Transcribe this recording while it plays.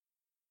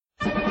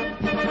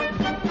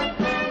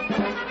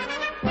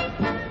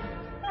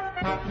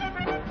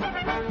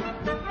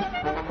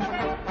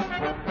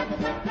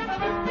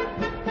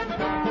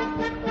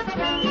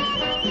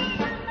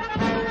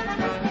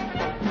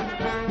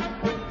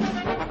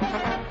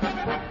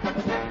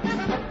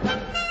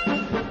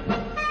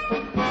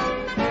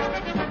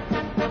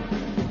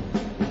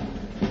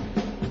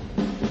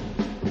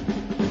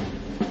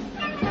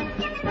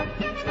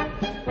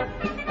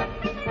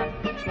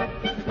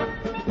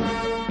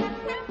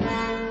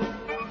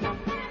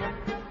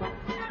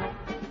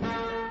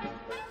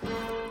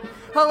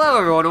Hello,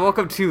 everyone, and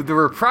welcome to The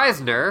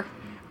Reprisoner.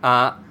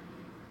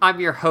 I'm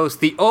your host,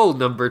 the old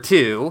number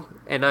 2,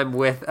 and I'm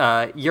with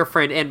your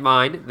friend and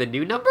mine, the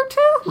new number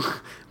 2?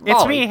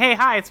 It's me. Hey,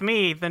 hi, it's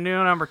me, the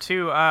new number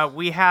 2.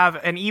 We have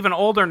an even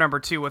older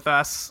number 2 with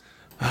us.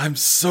 I'm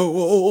so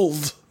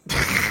old.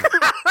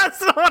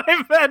 That's not what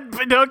I meant,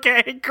 but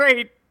okay,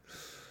 great.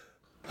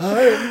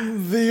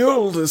 I'm the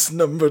oldest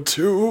number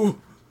 2.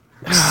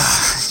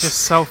 Just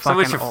so fucking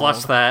Someone should old.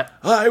 flush that.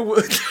 I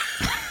would.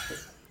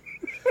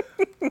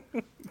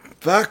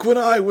 Back when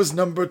I was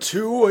number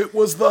 2, it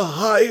was the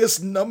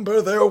highest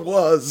number there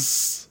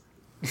was.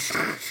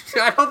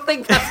 I don't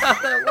think that's how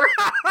that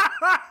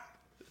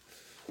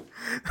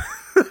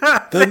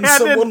works. Then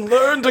someone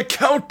learned to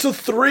count to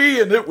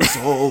 3 and it was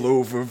all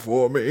over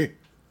for me.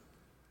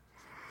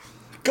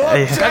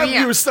 God damn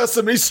you,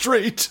 Sesame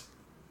Street!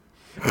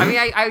 I mean,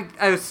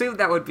 I assume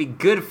that would be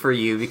good for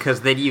you, because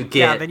then you get...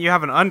 Yeah, then you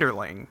have an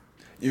underling.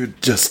 You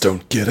just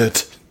don't get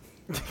it.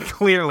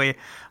 Clearly.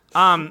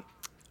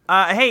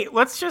 Hey,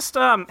 let's just,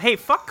 hey,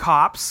 fuck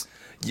cops.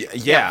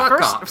 Yeah. fuck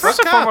cops. First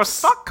and Fuck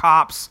foremost, cops. fuck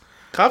cops.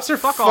 Cops are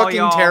Fuck all fucking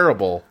y'all.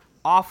 terrible.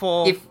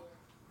 Awful.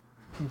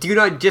 Do you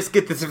not just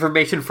get this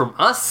information from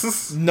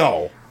us?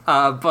 No.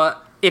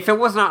 But if it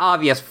was not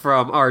obvious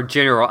from our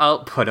general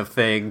output of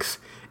things,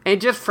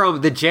 and just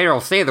from the general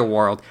state of the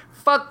world,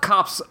 fuck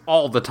cops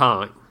all the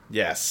time.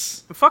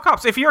 Yes. Fuck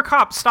cops. If you're a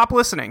cop, stop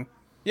listening.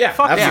 Yeah,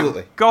 Fuck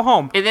absolutely. them. Go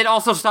home. And then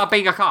also stop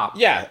being a cop.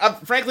 Yeah,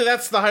 frankly,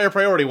 that's the higher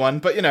priority one,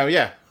 but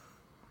yeah.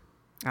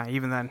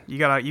 Even then, you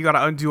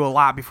gotta undo a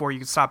lot before you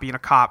can stop being a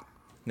cop.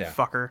 Yeah.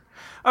 Fucker.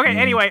 Okay,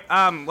 anyway,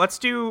 let's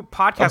do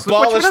podcast. Abolish Luke,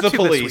 what you been the up to this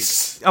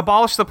police. week?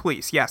 Abolish the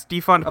police. Yes,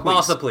 defund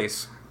Abolish police. the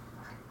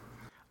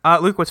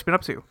police. Luke, what's you been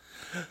up to?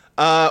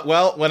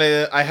 Well, when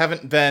I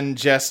haven't been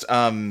just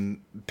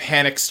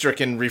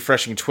panic-stricken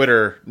refreshing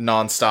Twitter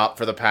nonstop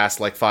for the past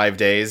 5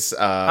 days,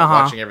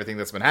 watching everything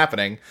that's been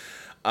happening,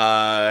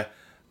 I've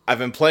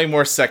been playing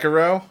more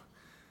Sekiro.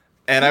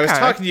 And I was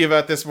talking to you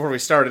about this before we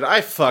started.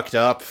 I fucked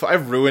up. I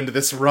ruined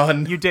this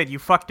run. You did. You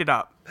fucked it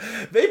up.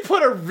 They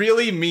put a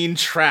really mean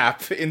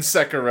trap in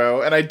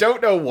Sekiro, and I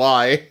don't know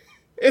why.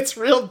 It's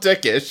real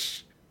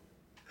dickish.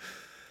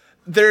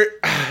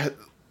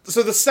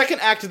 So the second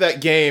act of that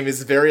game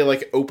is very,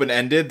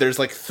 open-ended. There's,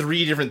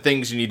 3 different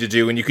things you need to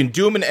do, and you can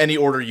do them in any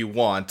order you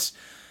want.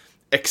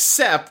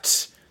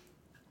 Except,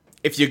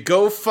 if you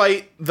go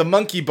fight the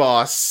monkey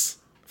boss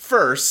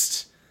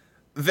first,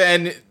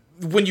 then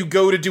when you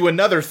go to do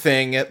another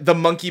thing, the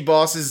monkey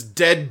boss's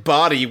dead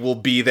body will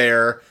be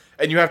there,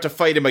 and you have to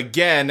fight him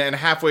again, and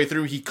halfway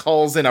through he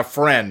calls in a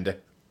friend.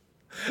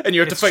 And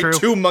you have to fight true.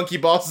 2 monkey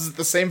bosses at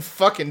the same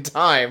fucking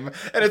time,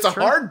 and it's a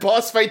hard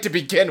boss fight to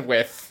begin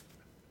with.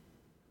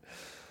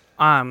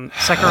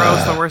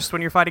 Sekiro's the worst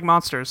when you're fighting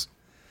monsters.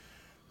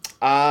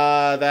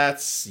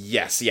 That's...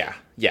 Yes, yeah.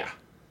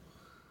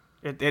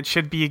 It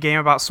should be a game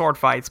about sword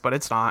fights, but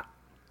it's not.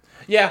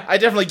 Yeah, I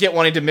definitely get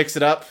wanting to mix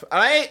it up.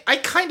 I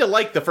kind of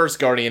like the first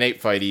Guardian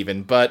Ape fight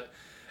even, but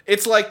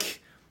it's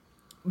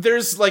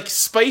there's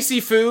spicy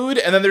food,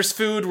 and then there's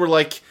food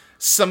where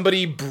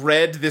somebody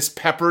bred this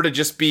pepper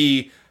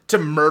to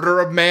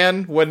murder a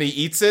man when he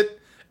eats it,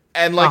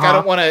 and I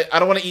don't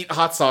want to eat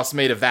hot sauce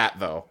made of that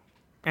though.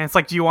 And it's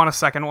do you want a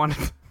second one?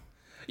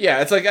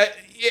 Yeah, it's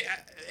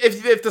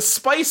if the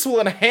spice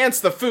will enhance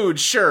the food,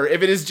 sure.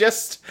 If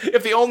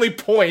the only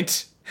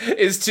point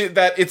is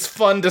that it's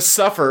fun to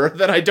suffer,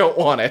 then I don't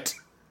want it.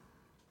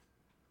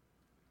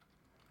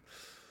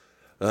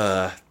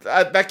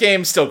 That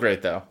game's still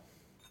great, though.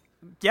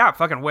 Yeah, it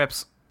fucking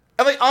whips.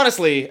 And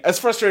honestly, as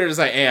frustrated as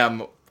I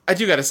am, I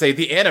do gotta say,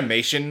 the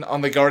animation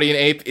on the Guardian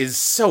Ape is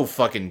so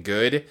fucking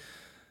good.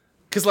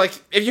 Because,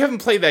 if you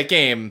haven't played that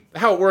game,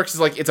 how it works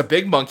is, it's a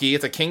big monkey,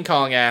 it's a King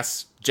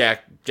Kong-ass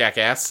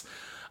jackass,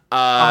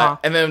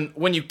 and then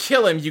when you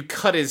kill him, you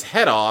cut his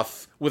head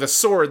off with a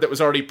sword that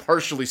was already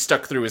partially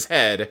stuck through his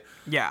head.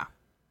 Yeah.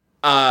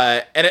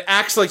 And it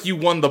acts like you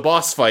won the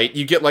boss fight.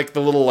 You get,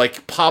 the little,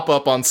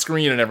 pop-up on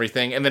screen and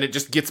everything, and then it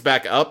just gets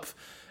back up,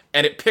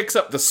 and it picks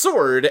up the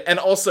sword, and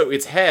also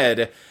its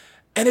head,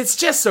 and it's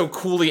just so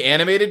coolly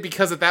animated,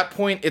 because at that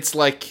point, it's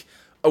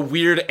a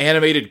weird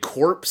animated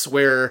corpse,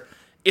 where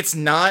it's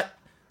not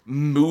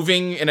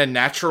moving in a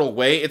natural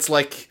way. It's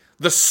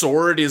the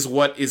sword is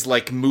what is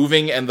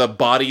moving, and the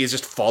body is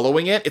just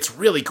following it. It's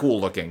really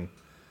cool looking.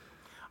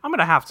 I'm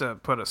gonna have to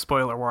put a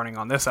spoiler warning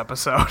on this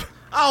episode.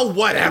 Oh,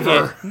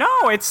 whatever.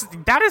 No,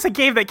 that is a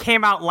game that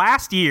came out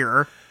last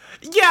year.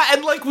 Yeah,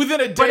 and within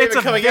a day it's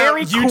of it coming out,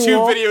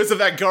 YouTube videos of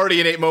that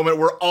Guardian Ape moment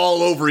were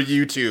all over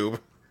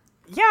YouTube.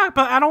 Yeah,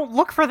 but I don't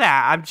look for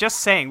that. I'm just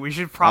saying we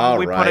should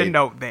probably put a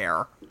note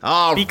there.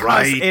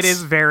 Because it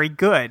is very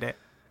good.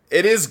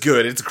 It is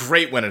good. It's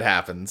great when it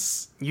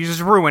happens. You just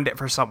ruined it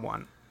for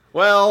someone.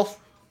 Well,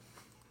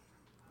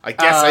 I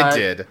guess I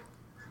did.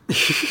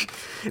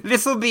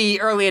 This will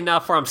be early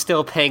enough where I'm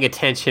still paying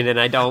attention and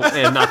and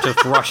not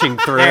just rushing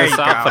through,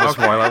 so I'll put a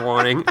spoiler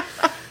warning.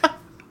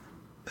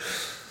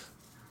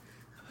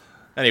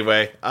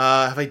 Anyway,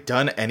 have I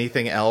done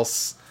anything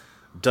else?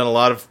 Done a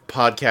lot of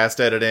podcast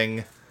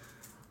editing.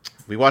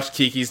 We watched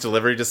Kiki's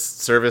Delivery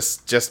Service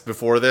just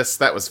before this.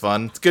 That was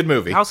fun. It's a good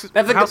movie. That's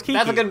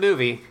a good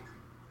movie.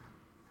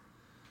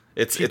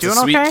 It's a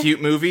sweet,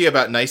 cute movie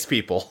about nice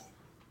people.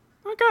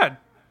 Oh, good.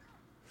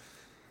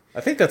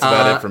 I think that's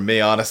about it from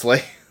me,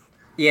 honestly.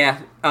 Yeah.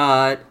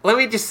 Let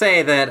me just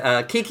say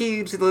that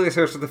Kiki's Delivery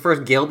Service was the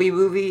first Gilby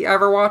movie I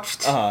ever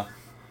watched. Uh-huh.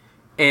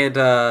 And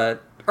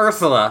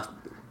Ursula,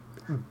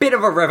 bit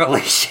of a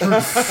revelation.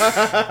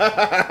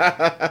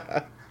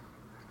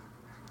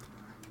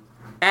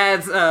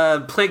 As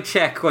Plank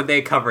Check, when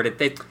they covered it,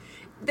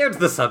 there's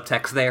the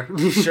subtext there.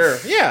 Sure.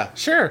 Yeah,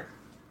 sure.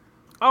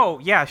 Oh,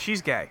 yeah,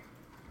 she's gay.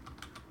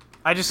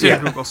 I just did a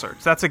Google search.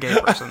 That's a gay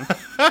person.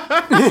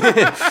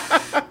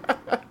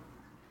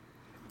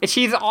 And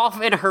she's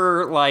off in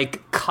her,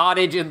 like,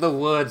 cottage in the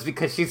woods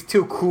because she's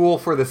too cool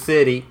for the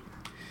city.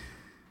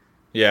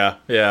 Yeah.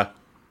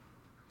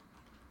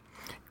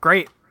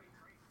 Great.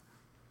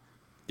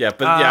 Yeah,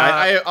 but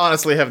I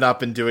honestly have not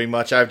been doing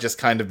much. I've just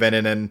kind of been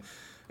in an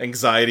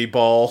anxiety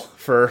ball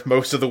for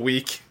most of the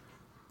week.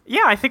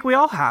 Yeah, I think we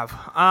all have.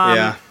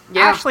 Yeah.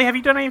 Ashley, have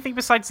you done anything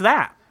besides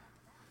that?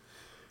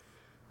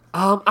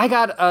 I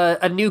got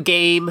a new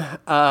game.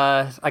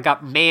 I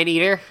got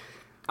Maneater.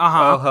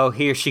 Uh-huh. Oh ho,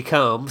 here she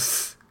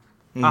comes.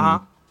 Uh-huh.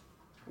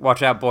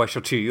 Watch out, boy,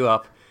 she'll chew you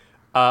up.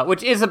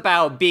 Which is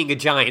about being a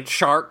giant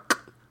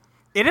shark.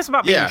 It is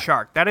about being a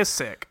shark. That is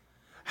sick.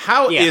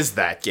 How is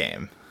that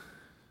game?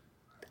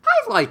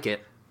 I like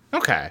it.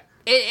 Okay.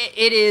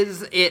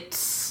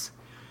 It's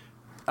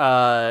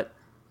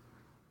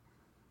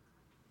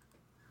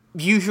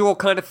usual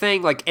kind of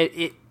thing. Like,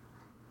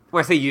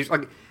 when I say usual,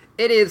 like,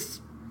 it is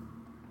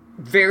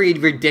very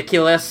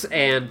ridiculous,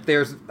 and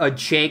there's a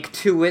jank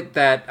to it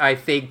that I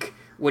think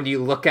when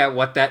you look at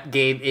what that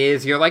game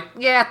is, you're like,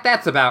 yeah,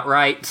 that's about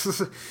right.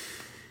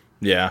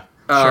 Yeah.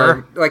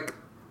 Sure. Like,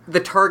 the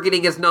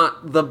targeting is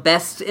not the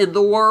best in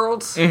the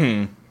world.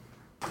 Mm-hmm.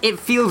 It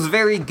feels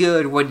very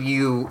good when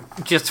you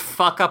just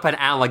fuck up an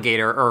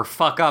alligator or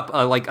fuck up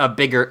a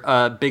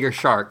bigger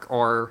shark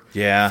or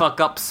fuck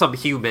up some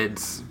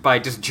humans by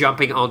just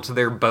jumping onto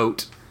their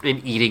boat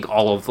and eating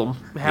all of them.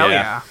 Hell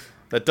yeah.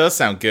 That does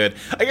sound good.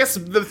 I guess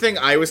the thing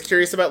I was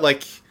curious about,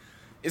 like,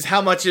 is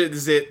how much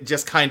is it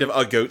just kind of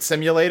a goat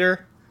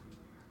simulator?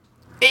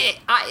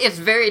 It's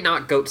very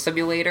not Goat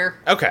Simulator.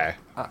 Okay.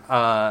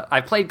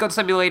 I played Goat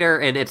Simulator,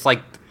 and it's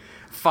like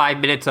 5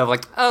 minutes of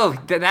like,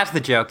 oh, that's the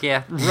joke,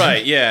 yeah.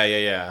 Right,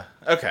 yeah.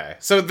 Okay.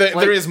 So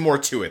there is more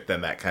to it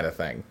than that kind of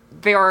thing.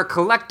 There are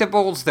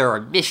collectibles, there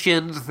are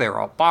missions, there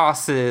are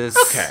bosses.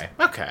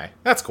 Okay.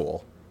 That's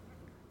cool.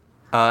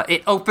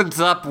 It opens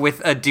up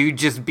with a dude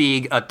just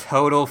being a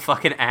total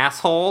fucking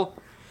asshole,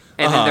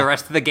 and then the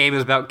rest of the game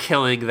is about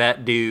killing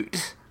that dude.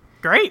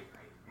 Great.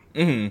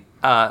 Mm-hmm.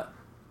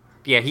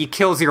 Yeah, he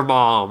kills your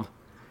mom,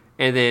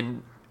 and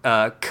then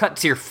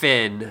cuts your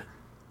fin,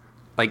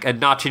 like a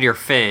notch in your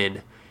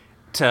fin,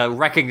 to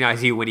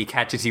recognize you when he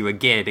catches you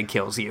again and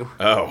kills you.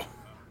 Oh.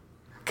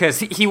 Because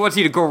he wants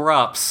you to grow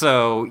up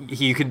so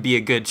you can be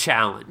a good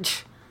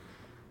challenge.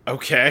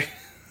 Okay.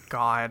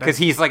 God. Because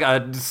he's like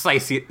a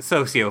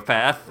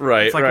sociopath.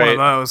 Right, it's like one of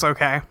those,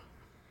 okay.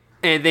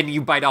 And then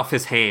you bite off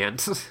his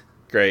hand.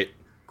 Great.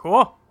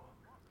 Cool.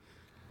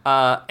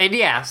 And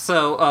yeah,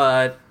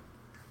 so,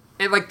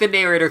 and like the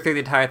narrator through the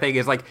entire thing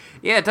is like,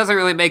 yeah, it doesn't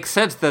really make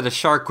sense that a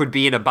shark would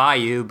be in a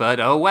bayou, but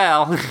oh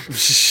well.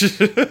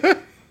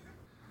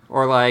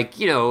 Or like,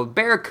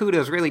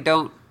 barracudas really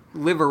don't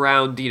live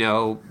around,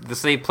 the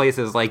same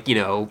places like,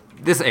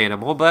 this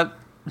animal, but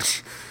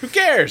who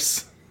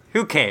cares?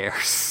 Who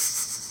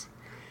cares?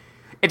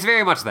 It's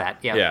very much that,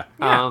 yeah.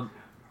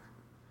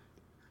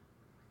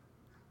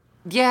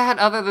 Yeah, and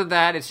other than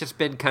that, it's just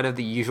been kind of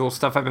the usual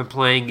stuff I've been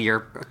playing.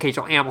 Your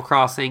occasional Animal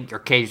Crossing, your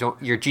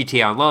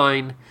GTA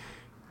Online.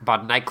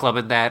 Bought a nightclub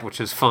in that,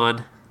 which is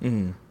fun.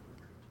 Mm.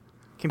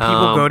 Can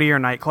people go to your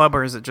nightclub,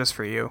 or is it just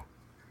for you?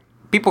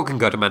 People can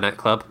go to my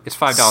nightclub. It's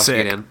 $5 to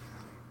get in.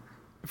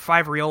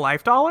 5 real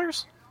life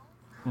dollars?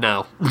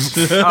 No. 5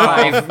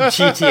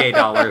 GTA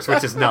dollars,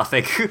 which is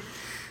nothing.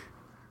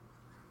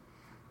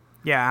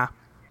 Yeah.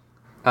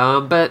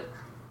 But,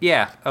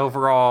 yeah,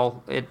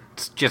 overall,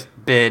 it's just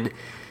been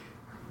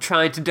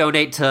trying to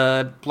donate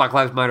to Black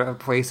Lives Matter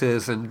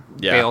places and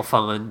bail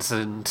funds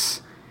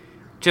and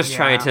just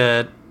trying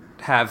to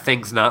have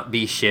things not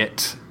be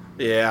shit.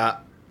 Yeah.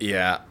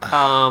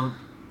 And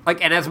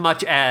as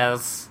much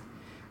as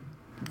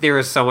there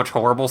is so much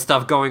horrible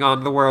stuff going on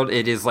in the world,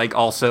 it is, like,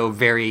 also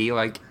very,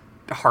 like,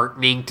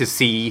 heartening to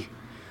see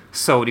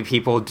so many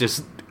people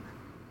just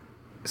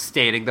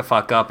standing the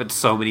fuck up, and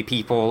so many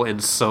people in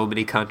so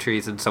many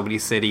countries and so many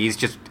cities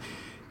just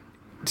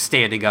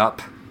standing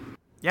up.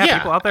 Yeah,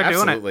 people out there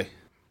doing it.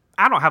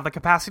 I don't have the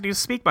capacity to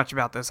speak much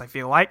about this, I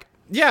feel like.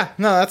 Yeah,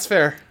 no, that's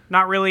fair.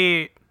 Not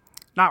really,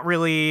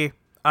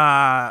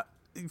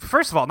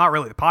 first of all, not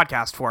really the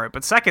podcast for it,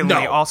 but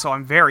secondly, also,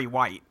 I'm very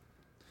white.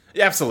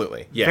 Yeah,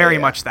 absolutely. Yeah. Very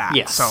much that.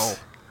 Yes. So,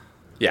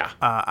 yeah.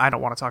 I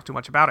don't want to talk too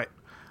much about it.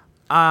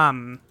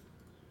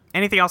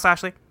 Anything else,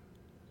 Ashley?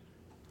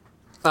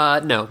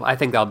 No, I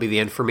think that'll be the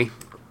end for me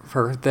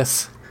for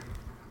this.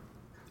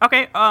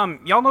 Okay,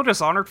 y'all know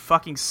Dishonored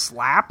fucking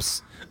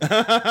slaps?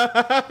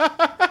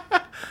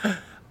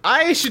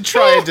 I should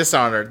try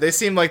Dishonored. They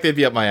seem like they'd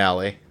be up my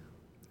alley.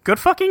 Good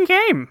fucking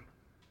game.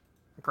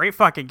 Great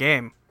fucking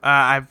game.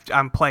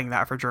 I'm playing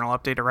that for Journal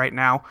Updater right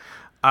now.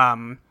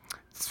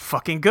 It's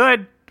fucking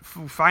good.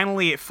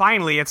 Finally,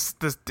 it's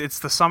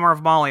the summer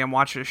of Molly. I'm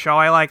watching a show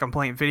I like. I'm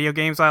playing video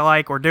games I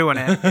like. We're doing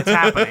it. It's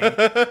happening.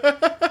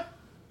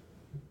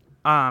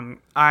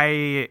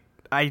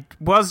 I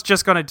was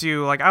just gonna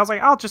do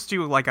I'll just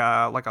do like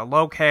a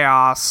low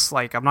chaos,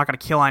 like I'm not gonna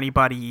kill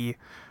anybody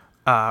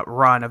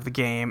run of the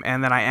game,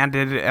 and then I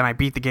ended and I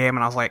beat the game,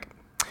 and I was like,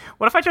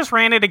 what if I just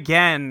ran it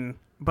again,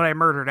 but I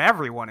murdered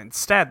everyone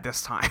instead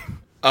this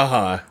time?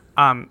 So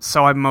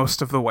I'm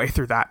most of the way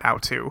through that now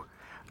too.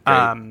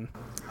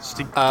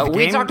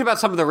 We talked about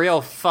some of the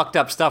real fucked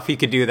up stuff you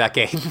could do that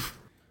game.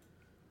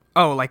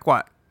 Oh, like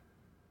what?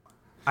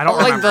 I don't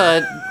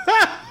remember.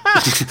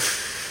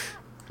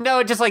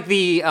 No, just like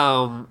the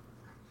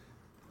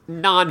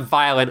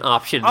non-violent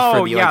option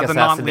for the the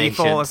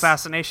non-lethal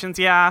assassinations.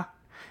 Yeah.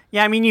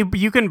 I mean,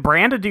 you can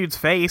brand a dude's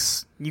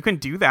face. You can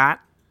do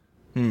that.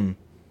 Then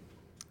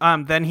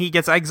he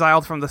gets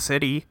exiled from the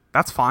city.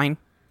 That's fine.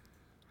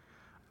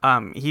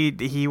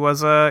 He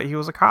was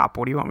a cop.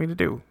 What do you want me to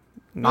do?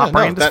 Not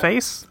brand his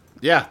face?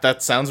 Yeah,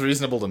 that sounds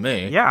reasonable to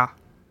me. Yeah.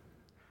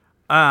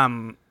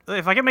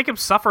 If I can make him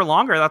suffer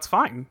longer, that's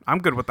fine. I'm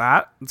good with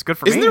that. It's good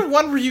for me. Isn't there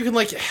one where you can,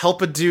 like,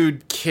 help a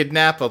dude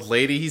kidnap a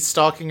lady he's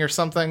stalking or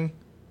something?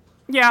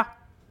 Yeah.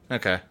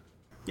 Okay.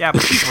 Yeah,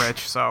 but she's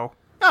rich, so...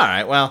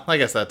 Alright, well, I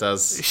guess that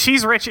does...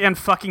 She's rich and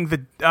fucking the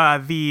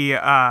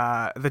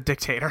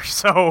dictator,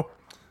 so...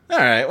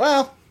 Alright,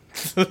 well...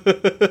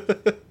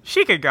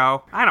 She could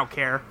go. I don't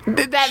care.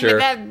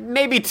 That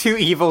maybe two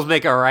evils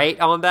make a right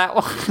on that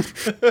one.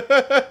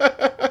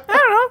 I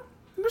don't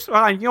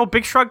know.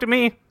 Big shrug to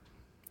me.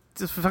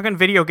 It's fucking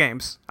video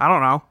games. I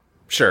don't know.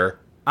 Sure.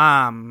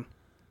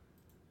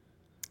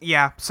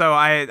 Yeah, so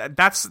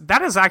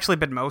that has actually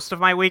been most of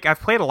my week. I've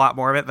played a lot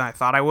more of it than I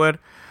thought I would.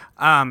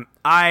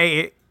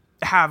 I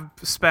have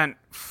spent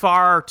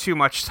far too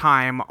much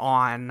time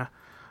on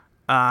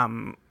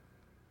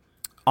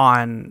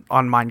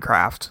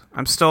Minecraft.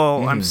 I'm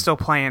still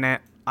playing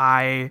it.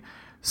 I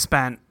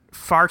spent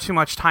far too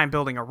much time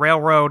building a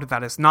railroad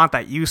that is not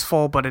that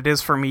useful, but it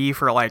is for me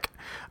for like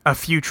a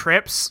few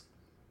trips.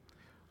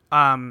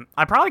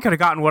 I probably could have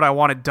gotten what I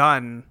wanted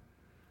done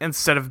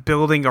instead of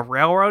building a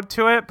railroad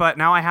to it, but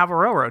now I have a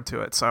railroad to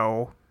it,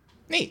 so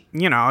neat.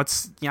 I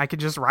could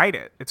just ride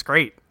it. It's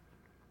great.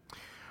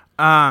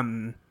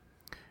 Anything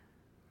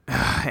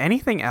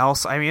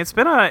else? I mean, it's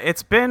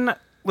been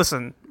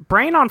listen,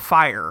 Brain on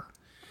Fire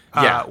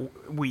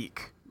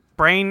week.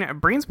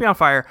 Brain's been on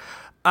fire.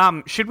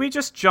 Should we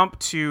just jump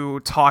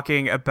to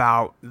talking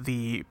about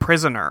The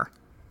Prisoner?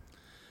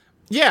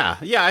 Yeah,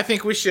 I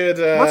think we should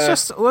let's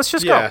just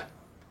go.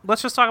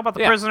 Let's just talk about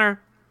The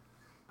Prisoner.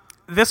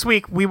 This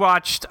week we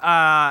watched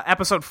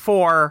episode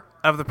 4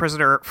 of The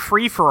Prisoner,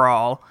 Free for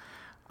All,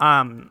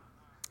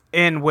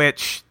 in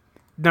which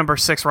number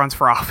 6 runs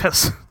for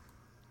office.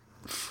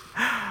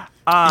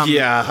 Does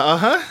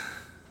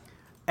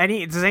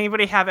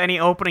anybody have any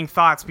opening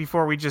thoughts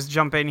before we just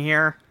jump in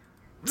here?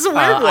 This is a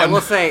weird one. I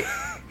will say,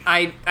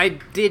 I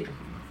did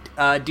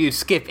do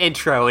skip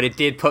intro, and it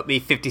did put me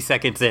 50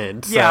 seconds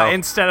in. So. Yeah,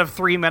 instead of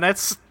 3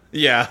 minutes.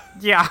 Yeah.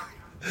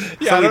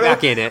 So we're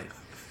back in it.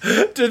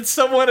 Did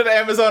someone at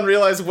Amazon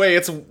realize,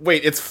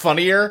 it's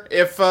funnier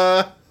if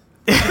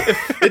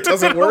it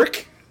doesn't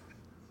work?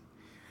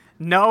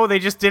 No, they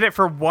just did it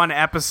for one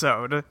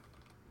episode.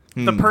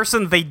 The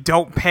person they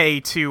don't pay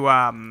to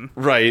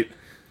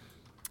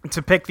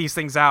to pick these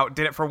things out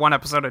did it for one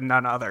episode and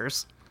none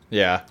others.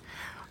 Yeah.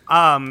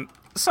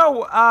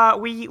 So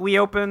we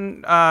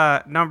open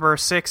number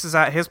 6 is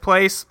at his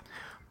place.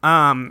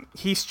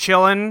 He's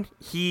chilling.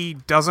 He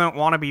doesn't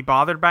want to be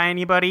bothered by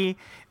anybody.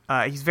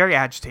 He's very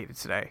agitated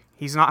today.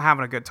 He's not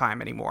having a good time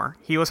anymore.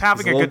 He was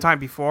having a good time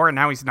before, and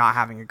now he's not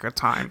having a good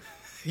time.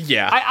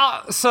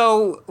 Yeah.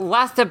 So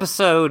last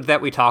episode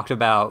that we talked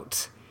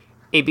about,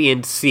 A, B,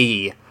 and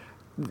C,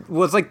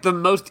 was like the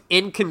most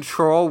in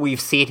control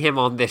we've seen him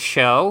on this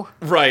show.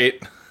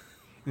 Right.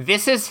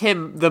 This is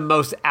him the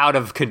most out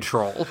of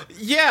control.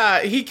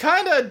 Yeah, he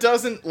kind of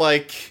doesn't,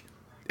 like,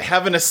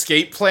 have an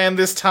escape plan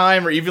this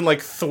time, or even,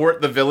 like,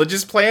 thwart the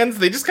village's plans.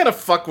 They just kind of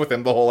fuck with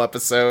him the whole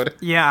episode.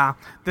 Yeah.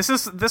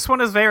 This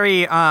one is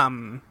very,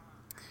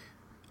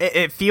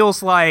 it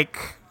feels like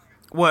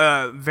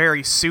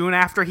very soon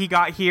after he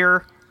got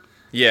here.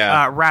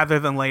 Yeah. Rather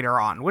than later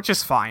on, which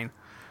is fine.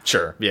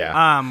 Sure,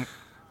 yeah.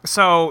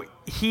 So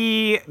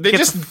they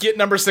just get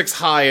number 6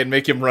 high and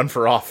make him run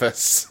for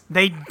office.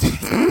 They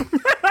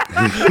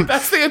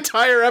That's the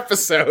entire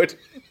episode.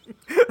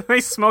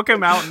 They smoke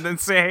him out and then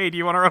say, "Hey, do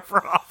you want to run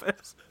for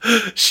office?"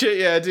 Shit,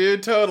 yeah,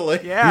 dude, totally.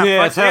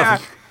 Yeah,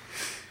 totally.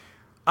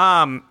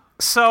 Yeah.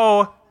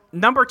 So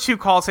number 2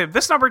 calls him.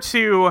 This number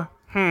 2,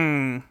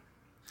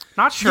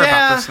 not sure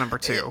about this number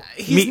 2.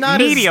 He's not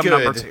medium as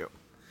good. Number 2.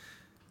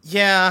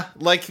 Yeah,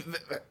 like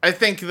I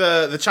think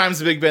the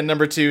Chimes of Big Ben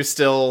number 2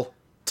 still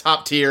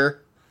top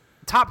tier.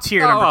 Top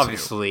tier Oh, number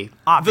obviously. two.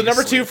 Obviously. The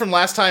number 2 from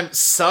last time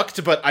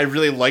sucked, but I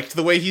really liked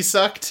the way he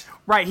sucked.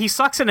 Right, he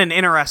sucks in an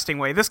interesting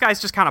way. This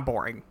guy's just kind of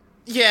boring.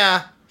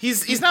 Yeah,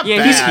 he's not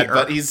Yeah, he's bad, here.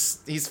 but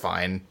he's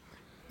fine.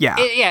 Yeah.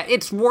 Yeah,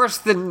 it's worse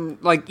than,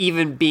 like,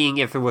 even being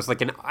if it was,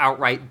 like, an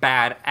outright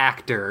bad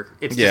actor.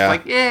 It's Yeah. just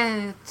like,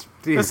 it's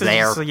This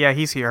there. is just, yeah,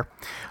 he's here.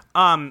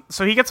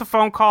 So he gets a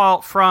phone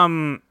call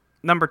from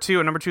number 2,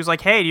 and number 2's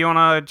like, hey, do you want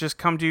to just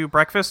come do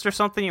breakfast or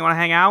something? You want to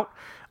hang out?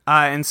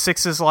 And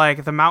 6 is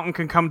like, the mountain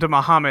can come to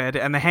Muhammad,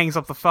 and then hangs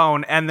up the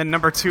phone, and then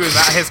number 2 is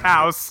at his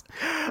house,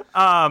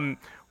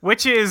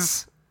 which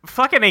is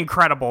fucking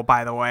incredible,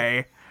 by the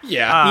way.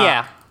 Yeah.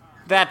 Yeah,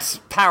 that's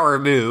power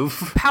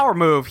move. Power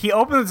move. He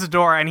opens the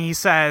door, and he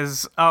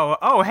says,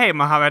 oh, hey,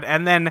 Muhammad,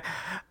 and then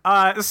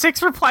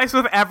 6 replies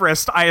with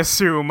Everest, I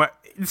assume.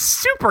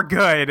 Super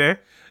good.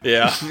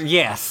 Yeah.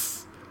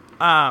 Yes.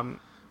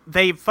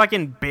 They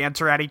fucking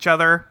banter at each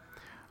other.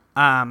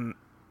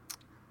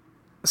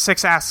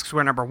 6 asks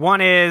where number 1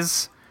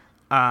 is,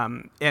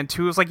 and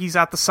 2 is like he's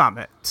at the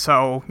summit.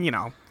 So, you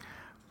know.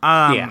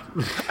 Yeah.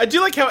 I do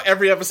like how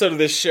every episode of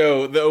this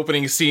show, the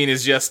opening scene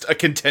is just a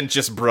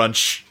contentious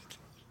brunch.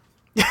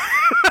 That's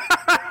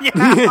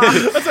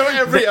how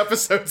every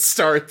episode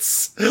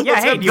starts.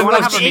 Yeah, hey, do you want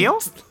to have a meal?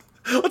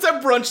 Let's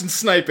have brunch and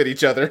snipe at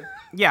each other.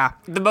 Yeah.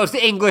 The most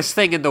English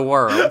thing in the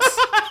world.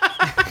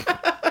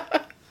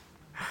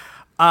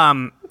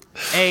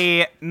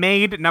 A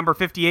maid, number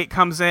 58,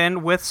 comes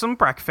in with some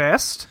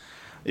breakfast.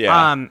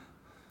 Yeah.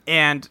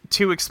 And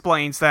 2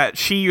 explains that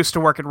she used to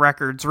work in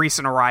records,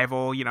 recent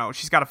arrival, you know,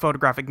 she's got a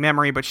photographic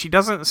memory, but she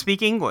doesn't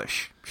speak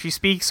English. She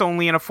speaks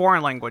only in a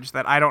foreign language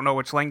that I don't know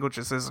which language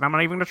this is, and I'm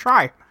not even going to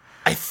try.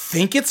 I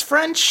think it's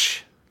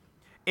French.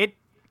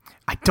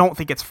 I don't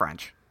think it's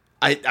French.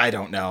 I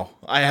don't know.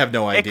 I have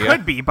no idea. It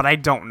could be, but I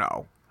don't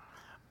know.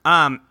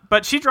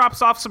 But she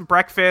drops off some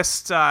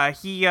breakfast.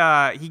 He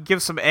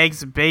gives some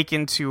eggs and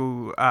bacon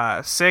to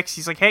 6.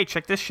 He's like, hey,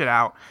 check this shit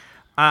out.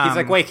 He's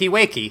like, wakey,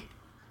 wakey.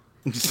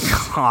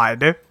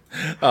 God.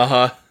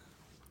 Uh-huh.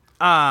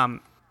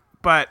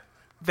 But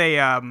they,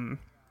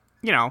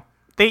 you know,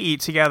 they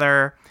eat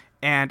together,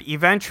 and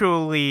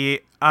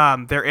eventually,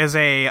 there's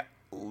a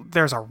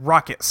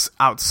ruckus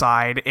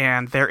outside,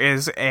 and there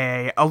is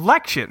a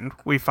election,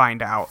 we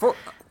find out.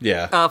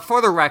 Yeah.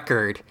 For the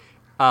record,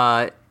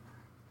 it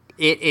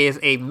is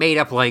a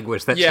made-up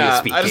language that she is Yeah,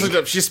 speaking. I just looked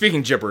up. She's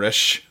speaking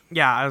gibberish.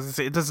 Yeah, I was gonna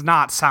say, it does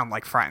not sound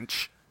like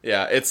French.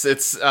 Yeah, it's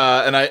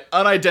an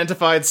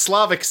unidentified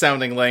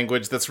Slavic-sounding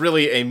language that's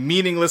really a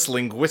meaningless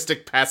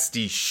linguistic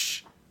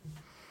pastiche.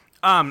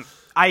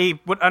 I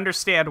would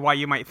understand why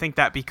you might think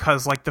that,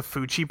 because, like, the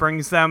food she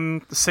brings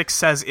them, 6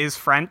 says is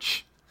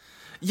French.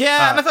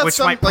 Yeah, and I thought which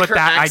some, might like, put her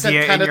that accent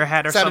idea in kinda your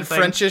head or sounded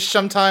something. Frenchish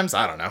sometimes.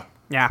 I don't know.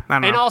 Yeah, I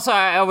don't And know. also,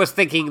 I was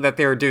thinking that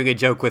they were doing a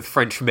joke with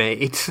French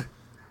maids.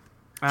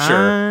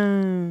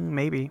 Sure.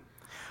 Maybe.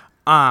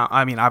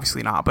 I mean,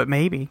 obviously not, but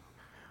maybe.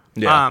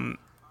 Yeah.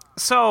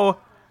 So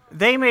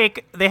they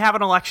have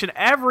an election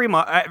every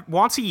month,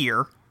 once a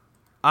year.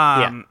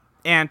 Yeah.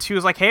 And 2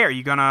 is like, hey, are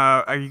you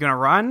gonna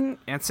run?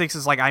 And 6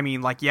 is like, I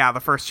mean, like, yeah, the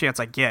first chance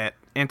I get.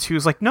 And 2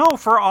 is like, no,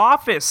 for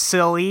office,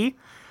 silly.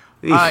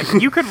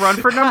 You could run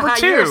for number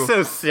 2. You're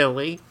so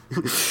silly.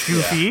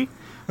 Goofy.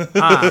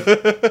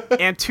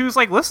 And 2's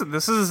like, listen,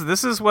 this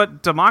is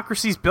what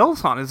democracy's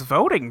built on, is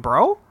voting,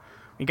 bro.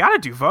 You gotta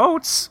do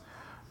votes.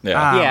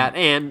 Yeah. Yeah,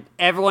 and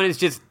everyone is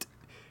just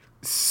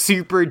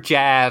super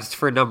jazzed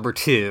for number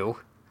 2.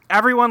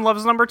 Everyone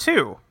loves number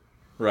 2.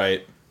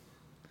 Right.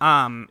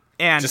 And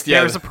Just, yeah.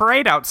 there's a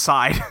parade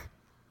outside.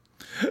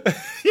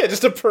 Yeah,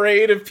 just a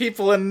parade of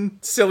people in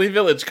silly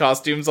village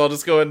costumes all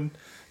just going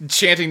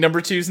chanting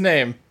number 2's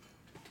name.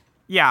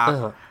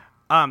 Yeah.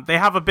 They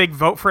have a big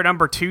vote for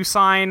number 2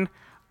 sign.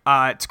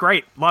 It's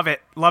great. Love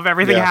it. Love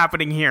everything Yeah.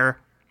 happening here.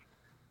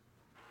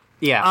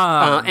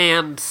 Yeah,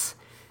 and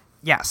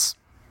Yes.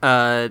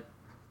 I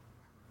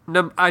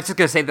was just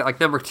gonna say that,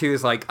 like, number 2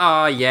 is like,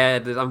 oh yeah,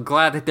 I'm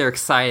glad that they're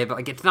excited, but,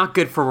 like, it's not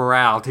good for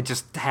morale to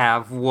just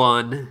have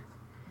one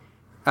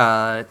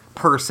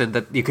person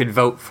that you can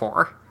vote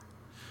for.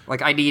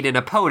 Like, I need an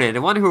opponent,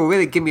 and one who will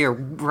really give me a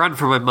run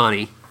for my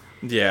money.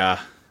 Yeah.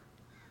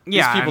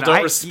 Yeah. These people and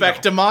don't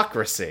respect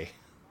democracy.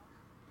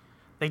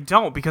 They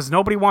don't, because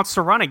nobody wants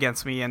to run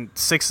against me. And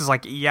 6 is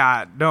like,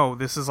 yeah, no,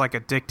 this is like a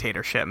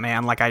dictatorship,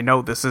 man. Like, I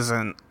know this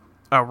isn't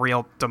a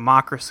real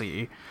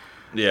democracy.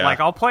 Yeah. Like,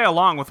 I'll play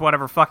along with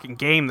whatever fucking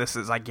game this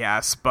is, I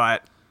guess.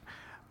 But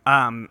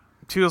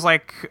 2 is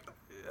like,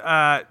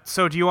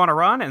 so do you want to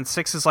run? And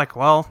 6 is like,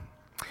 well,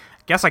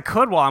 guess I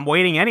could while I'm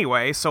waiting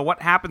anyway. So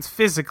what happens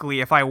physically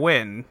if I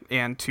win?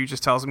 And 2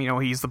 just tells him, you know,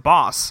 he's the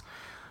boss.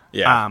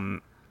 Yeah.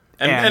 And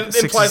and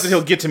 6 implies is- that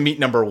he'll get to meet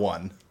number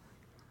 1.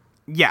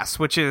 Yes,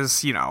 which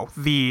is, you know,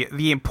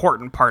 the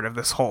important part of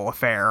this whole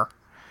affair.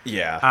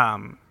 Yeah.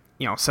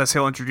 You know, says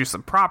he'll introduce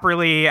them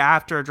properly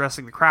after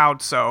addressing the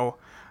crowd. So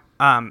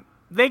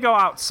they go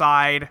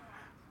outside,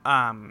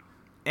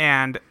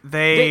 and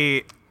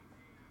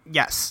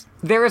yes.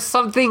 There is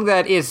something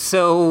that is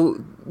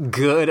so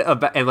good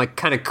about and like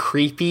kind of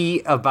creepy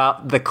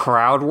about the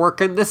crowd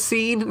work in this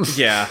scene.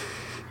 Yeah.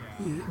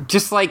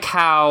 Just like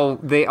how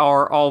they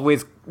are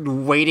always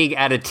waiting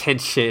at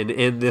attention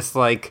in this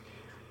like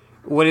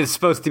what is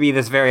supposed to be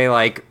this very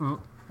like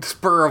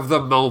spur of the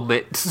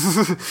moment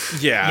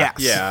Yeah. Yes.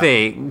 Yeah.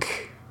 thing.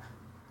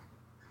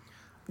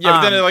 Yeah,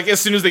 but then like as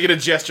soon as they get a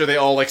gesture, they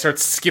all like start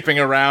skipping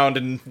around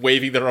and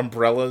waving their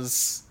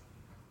umbrellas.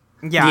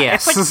 Yeah,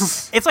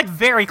 Yes. it's like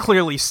very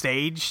clearly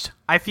staged.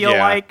 I feel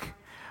Yeah. like,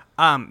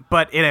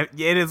 but it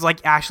is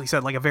like Ashley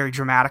said, like a very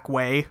dramatic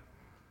way.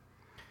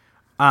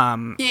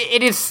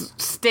 It is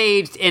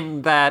staged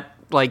in that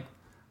like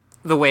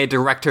the way a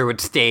director would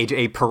stage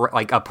a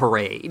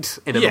parade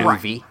in a Yeah.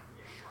 movie.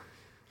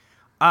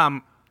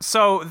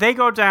 So they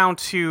go down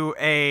to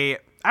I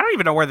don't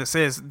even know where this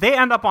is. They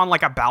end up on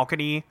like a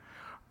balcony,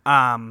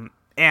 and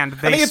they I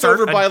think it's start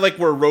over by like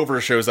where Rover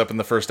shows up in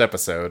the first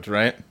episode,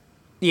 right?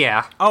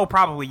 Yeah. Oh,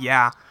 probably,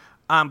 yeah.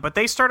 But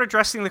they start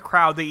addressing the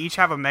crowd. They each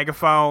have a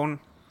megaphone.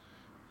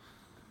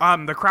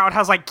 The crowd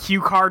has like cue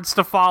cards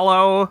to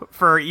follow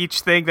for each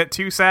thing that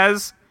two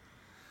says.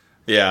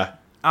 Yeah.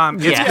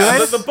 It's Yeah. Yeah,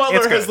 good. the butler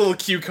It's has good. little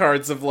cue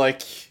cards of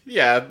like,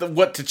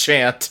 what to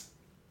chant.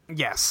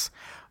 Yes.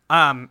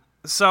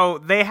 So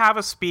they have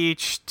a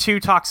speech. Two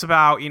talks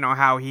about,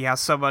 how he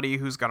has somebody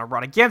who's going to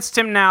run against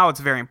him now.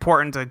 It's very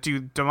important to do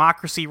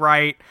democracy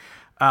right.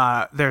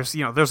 There's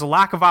a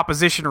lack of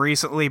opposition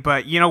recently,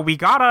 but you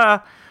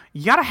gotta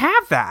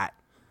have that.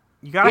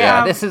 You gotta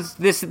Yeah, have,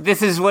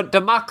 this is what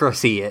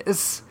democracy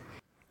is.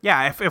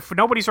 yeah. If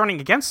nobody's running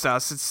against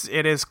us,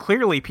 it is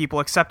clearly people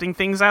accepting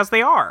things as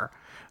they are,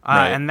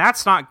 Right. and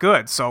that's not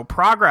good. So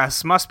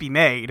progress must be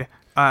made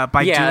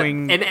by Yeah,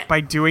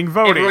 doing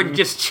voting. Everyone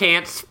just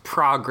chants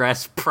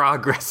progress,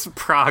 progress,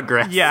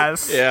 progress.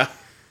 yes. Yeah.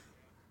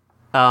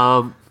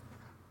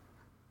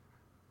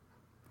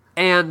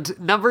 And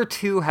number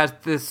 2 has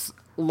this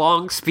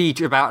long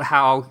speech about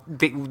how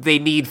they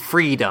need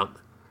freedom.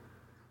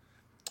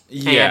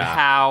 And Yeah.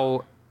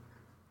 how,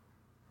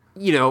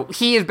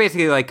 he is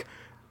basically like,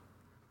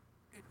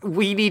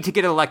 we need to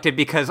get elected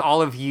because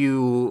all of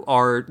you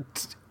are,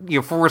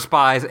 former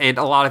spies, and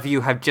a lot of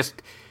you have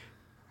just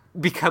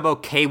become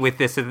okay with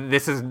this, and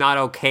this is not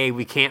okay.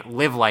 We can't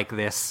live like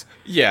this.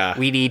 Yeah.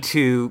 We need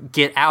to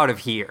get out of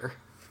here.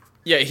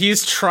 Yeah,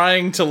 he's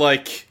trying to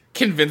like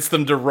convince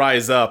them to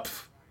rise up.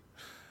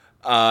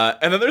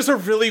 And then there's a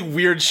really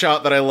weird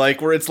shot that I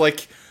like where it's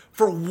like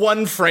for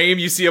one frame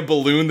you see a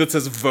balloon that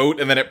says vote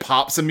and then it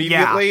pops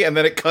immediately and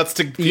then it cuts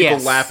to people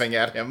Yes. laughing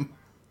at him.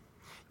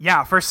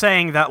 Yeah, for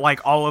saying that, like,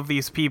 all of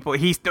these people,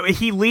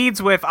 he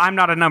leads with, I'm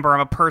not a number, I'm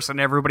a person.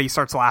 Everybody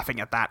starts laughing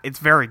at that. It's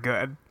very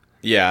good.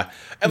 Yeah.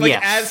 And like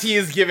Yes. as he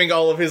is giving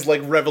all of his like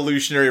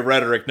revolutionary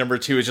rhetoric, number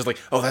 2 is just like,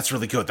 "Oh, that's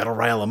really good. That'll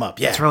rile him up."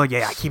 Yeah. It's really,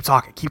 yeah, keep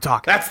talking.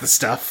 That's the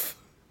stuff.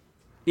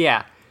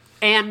 Yeah.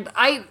 And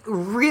I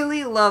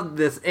really loved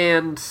this,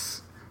 and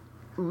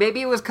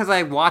maybe it was because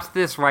I watched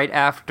this right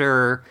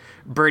after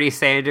Bernie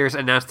Sanders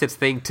announced its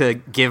thing to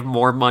give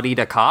more money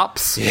to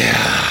cops.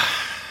 Yeah.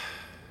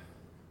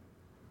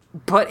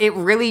 But it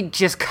really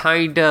just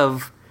kind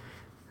of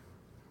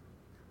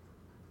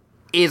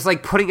is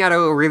like putting out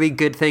a really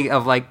good thing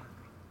of like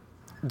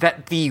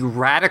that the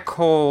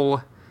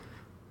radical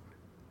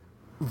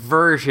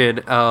version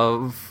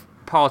of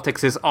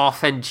politics is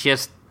often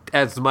just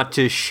as much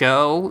a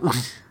show.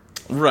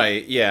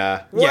 Right,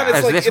 yeah. Well, Yeah, it's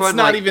as like this it's one,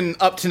 not like- even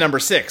up to number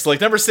 6.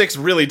 Like number 6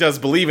 really does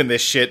believe in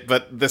this shit,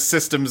 but the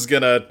system's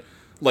gonna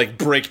like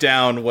break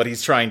down what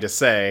he's trying to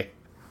say.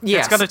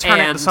 Yes, It's going to turn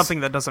and- into something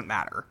that doesn't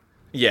matter.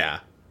 Yeah.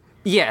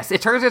 Yes,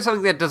 it turns into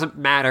something that doesn't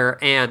matter,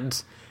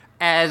 and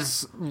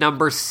as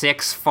number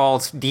 6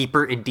 falls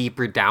deeper and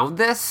deeper down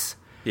this,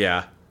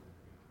 Yeah.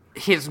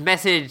 his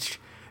message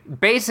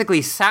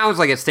basically sounds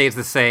like it stays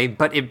the same,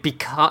 but it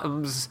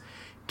becomes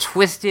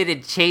twisted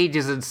and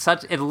changes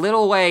in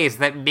little ways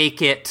that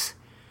make it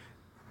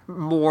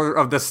more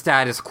of the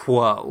status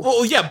quo.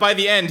 Well, yeah, by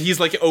the end he's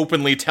like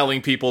openly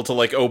telling people to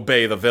like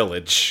obey the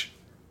village.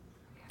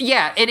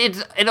 Yeah, and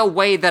it's in a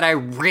way that I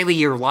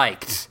really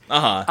liked.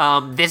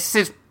 Uh-huh. This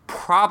is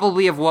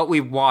probably of what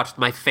we've watched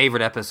my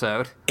favorite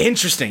episode.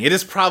 Interesting. It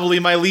is probably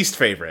my least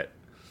favorite.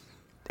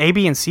 A,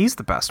 B, and C's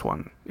the best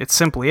one. It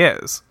simply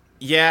is.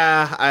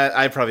 Yeah,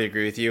 I probably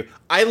agree with you.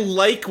 I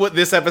like what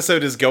this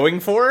episode is going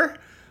for.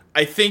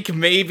 I think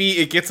maybe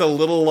it gets a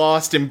little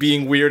lost in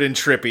being weird and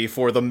trippy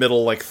for the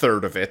middle, like,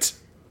 third of it.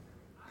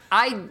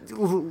 I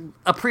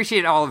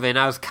appreciate all of it, and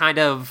I was kind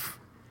of...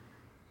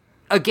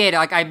 Again,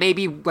 like, I may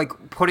be,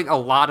 like, putting a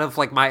lot of,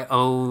 like, my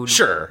own...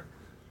 Sure.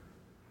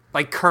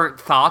 like current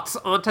thoughts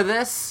onto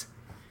this,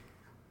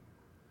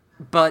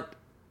 but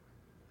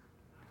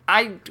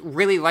I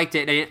really liked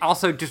it, and I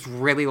also just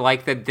really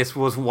liked that this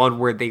was one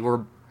where they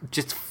were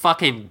just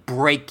fucking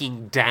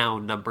breaking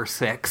down number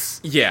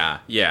 6. Yeah.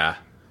 Yeah.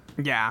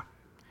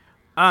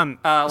 Like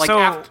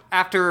So-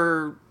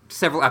 after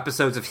several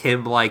episodes of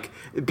him like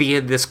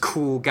being this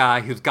cool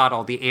guy who's got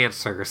all the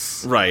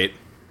answers. Right.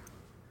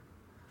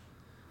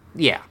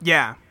 Yeah.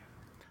 Yeah.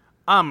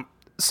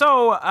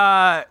 So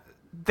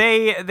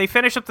they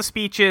finish up the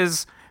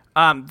speeches.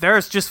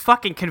 There's just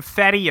fucking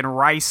confetti and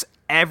rice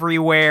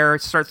everywhere.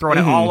 Start throwing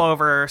it all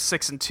over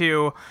 6 and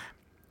 2.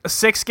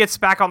 6 gets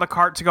back on the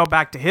cart to go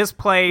back to his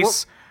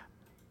place.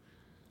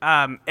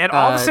 And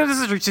all the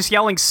citizens are just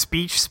yelling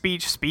speech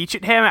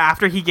at him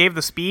after he gave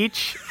the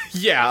speech.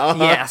 Yeah.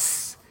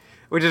 Yes.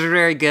 Which is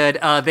very good.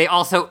 They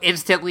also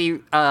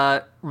instantly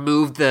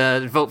moved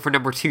the vote for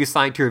number 2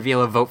 sign to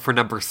reveal a vote for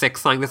number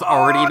 6 sign that's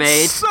already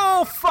made. It's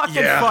so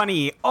fucking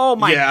funny. Oh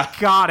my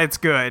god, it's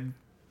good.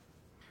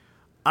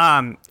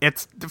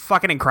 It's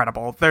fucking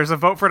incredible. There's a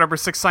vote for number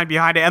 6 sign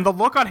behind it, and the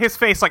look on his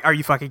face, like, are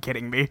you fucking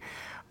kidding me?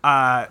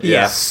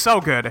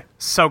 So good.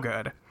 So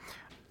good.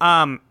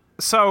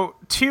 So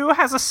 2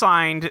 has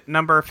assigned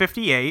number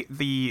 58,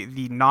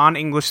 the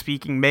non-English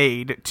speaking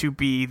maid, to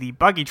be the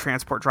buggy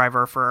transport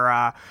driver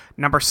for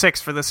number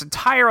 6 for this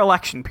entire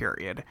election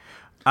period.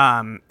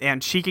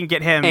 And she can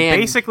get him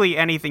basically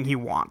anything he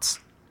wants.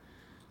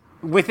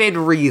 Within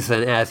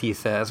reason, as he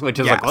says, which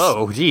is like,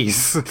 oh,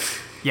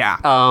 jeez.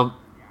 Yeah.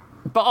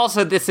 But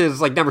also, this is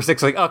like number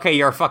 6. Like, okay,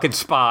 you're a fucking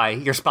spy.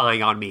 You're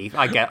spying on me.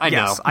 I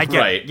know. I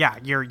get it. Yeah,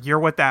 you're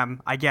with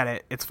them. I get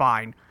it. It's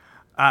fine.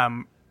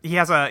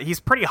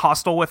 He's pretty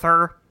hostile with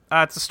her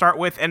to start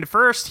with. And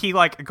first, he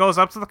like goes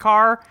up to the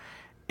car,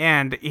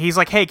 and he's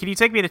like, "Hey, can you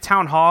take me to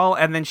town hall?"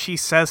 And then she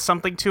says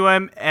something to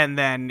him, and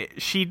then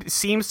she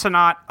seems to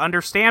not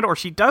understand, or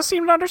she does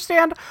seem to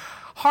understand.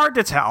 Hard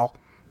to tell.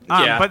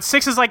 But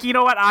 6 is like, you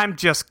know what? I'm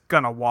just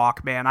gonna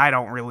walk, man. I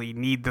don't really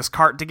need this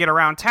cart to get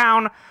around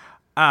town.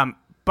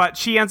 But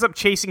she ends up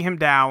chasing him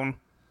down.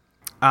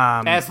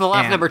 As the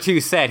last number 2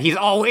 said, he's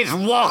always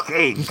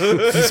walking.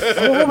 He's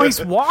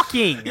always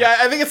walking. Yeah,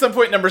 I think at some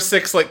point number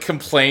 6 like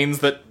complains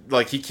that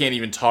like he can't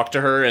even talk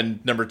to her,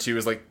 and number 2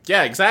 is like,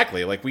 yeah,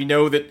 exactly. Like, we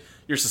know that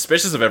you're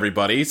suspicious of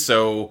everybody,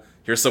 so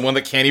here's someone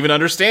that can't even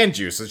understand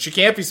you, so she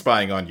can't be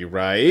spying on you,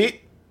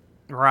 right?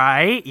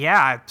 Right?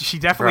 Yeah, she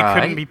definitely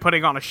couldn't be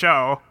putting on a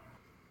show.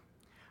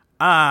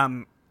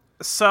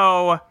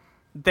 So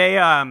they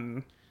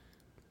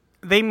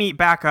meet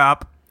back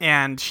up,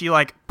 and she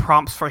like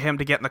prompts for him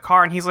to get in the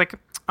car, and he's like,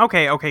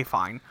 okay,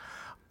 fine.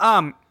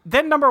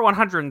 Then number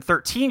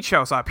 113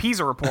 shows up. He's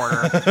a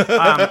reporter.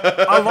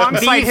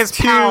 Alongside his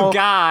pal, 2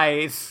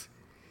 guys.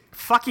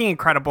 Fucking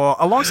incredible.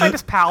 Alongside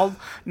his pal,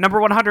 number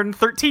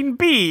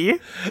 113B,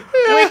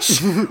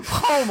 which,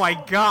 oh my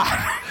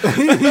god.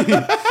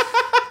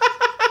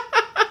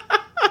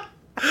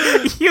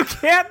 You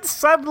can't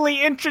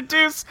suddenly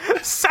introduce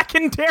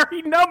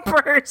secondary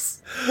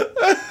numbers.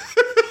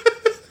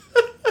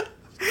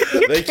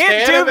 They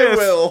can't do this.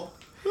 They will.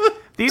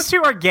 These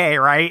 2 are gay,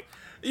 right?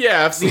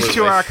 Yeah, absolutely. These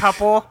 2 are a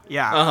couple.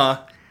 Yeah.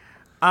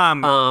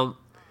 I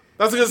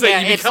was gonna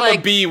say, you become like,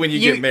 a B when you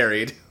get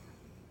married.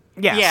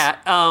 Yes.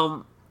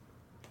 Yeah.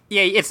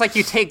 Yeah. It's like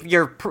you take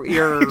your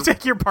you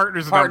take your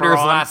partner's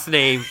last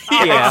name.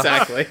 Yeah,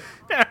 exactly.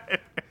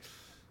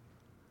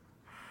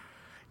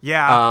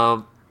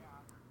 Yeah.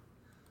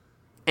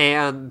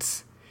 And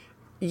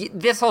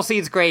this whole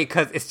scene's great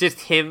because it's just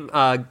him.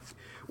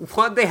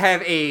 One, they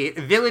have a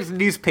village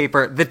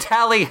newspaper, the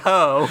Tally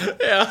Ho.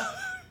 Yeah.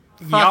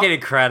 Fucking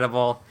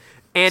incredible.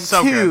 And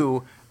so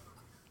 2,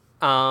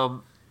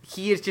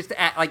 he is just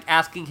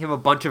asking him a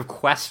bunch of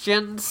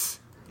questions.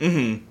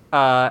 Mm-hmm.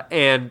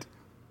 And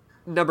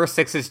number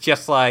 6 is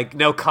just like,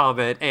 no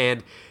comment.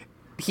 And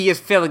he is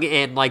filling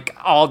in like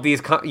all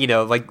these,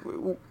 like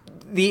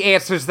the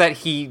answers that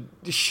he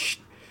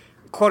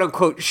quote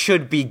unquote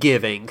should be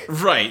giving.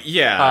 Right.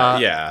 Yeah.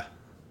 Yeah.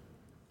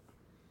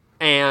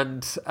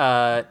 And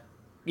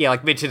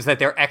like mentions that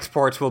their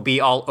exports will be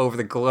all over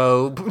the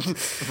globe.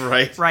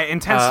 Right. Right.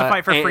 Intends to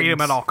fight for freedom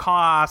at all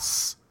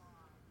costs.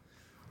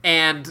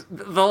 And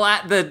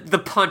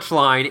the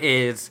punchline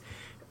is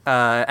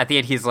at the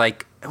end he's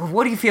like,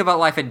 "What do you feel about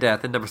life and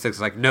death?" And number 6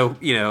 is like, "No,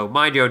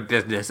 mind your own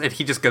business." And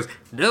he just goes,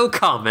 "No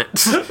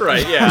comment."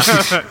 Right. Yeah.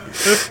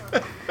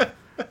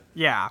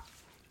 Yeah.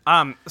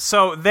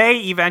 So they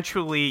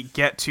eventually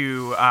get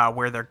to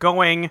where they're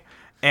going.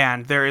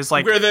 And there is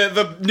like... Where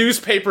the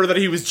newspaper that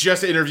he was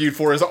just interviewed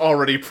for has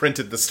already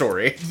printed the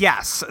story.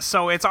 Yes,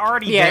 so it's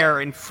already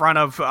there in front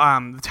of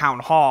the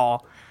town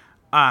hall.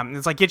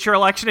 It's like, get your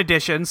election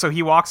edition, so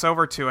he walks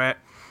over to it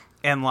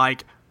and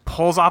like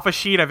pulls off a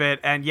sheet of it,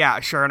 and yeah,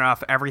 sure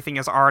enough, everything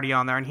is already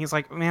on there, and he's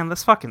like, man,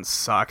 this fucking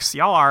sucks.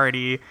 Y'all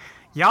already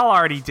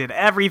did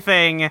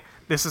everything.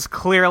 This is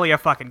clearly a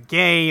fucking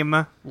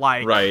game.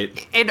 Like...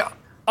 Right. And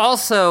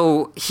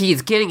also,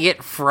 he's getting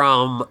it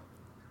from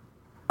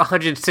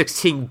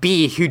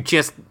 116B, who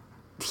just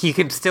he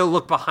can still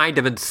look behind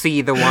him and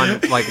see the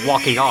one like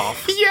walking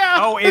off. Yeah.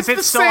 Oh, is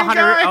it still 100?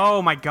 Guy.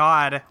 Oh my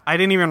god, I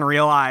didn't even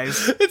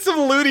realize. It's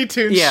some Looney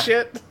Tunes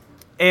shit.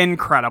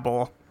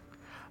 Incredible.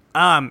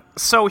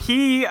 So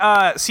he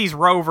sees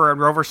Rover, and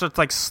Rover starts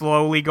like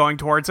slowly going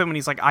towards him, and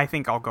he's like, "I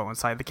think I'll go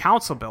inside the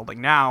council building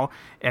now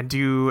and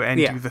do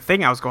the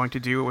thing I was going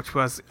to do, which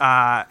was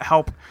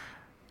help.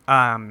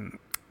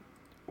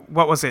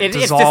 What was it?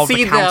 Dissolve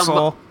the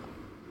council."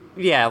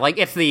 Yeah, like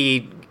it's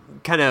the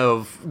kind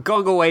of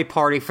going away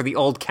party for the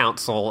old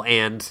council,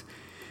 and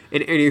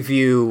an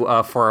interview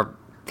for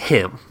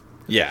him.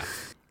 Yeah.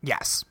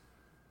 Yes.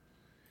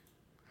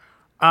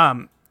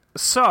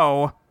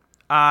 So,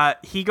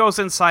 he goes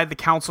inside the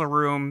council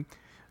room.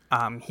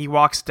 He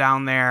walks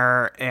down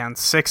there, and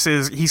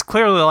he's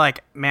clearly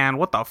like, man,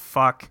 what the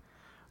fuck?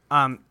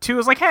 2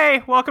 is like,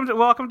 hey, welcome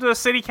to the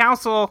city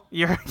council.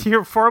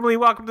 You're formally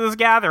welcome to this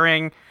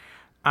gathering.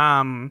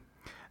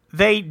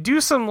 They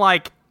do some,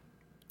 like,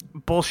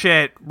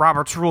 bullshit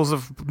Robert's Rules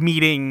of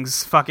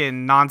Meetings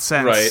fucking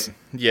nonsense. Right.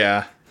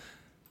 Yeah.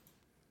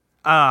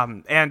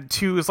 And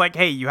 2 is like,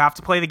 hey, you have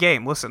to play the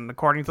game. Listen,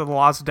 according to the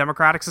laws of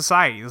democratic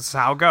society, this is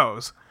how it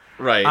goes.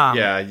 Right.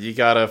 Yeah. You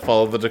gotta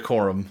follow the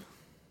decorum.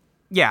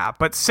 Yeah,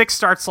 but 6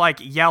 starts, like,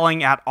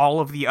 yelling at all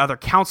of the other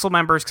council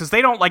members, because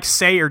they don't, like,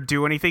 say or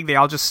do anything. They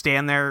all just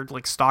stand there,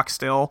 like, stock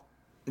still.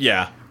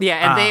 Yeah.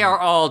 Yeah, and they are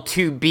all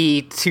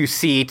 2B,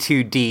 2C,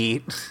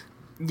 2D.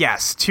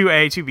 Yes,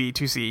 2A, 2B,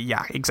 2C.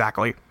 Yeah,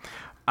 exactly.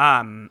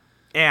 And,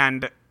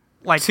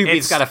 like,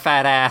 2B's got a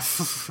fat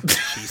ass.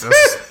 Jesus.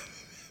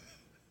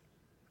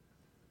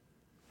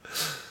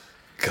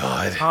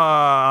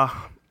 God.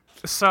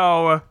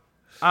 So,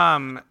 6...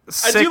 I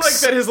do like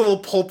that his little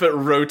pulpit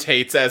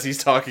rotates as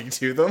he's talking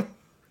to them.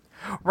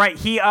 Right,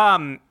 he,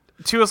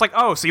 2 is like,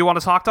 oh, so you want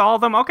to talk to all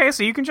of them? Okay,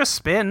 so you can just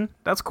spin.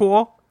 That's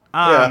cool.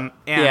 And,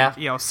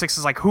 you know, 6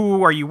 is like,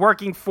 who are you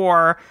working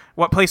for?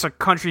 What place or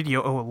country do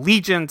you owe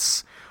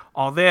allegiance?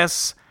 All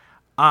this.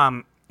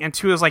 And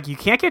 2 is like, you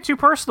can't get too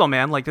personal,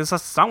 man. Like,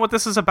 that's not what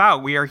this is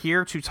about. We are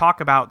here to talk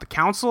about the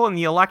council and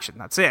the election.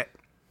 That's it.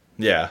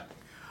 Yeah.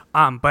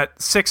 But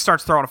 6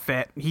 starts throwing a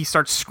fit. He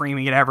starts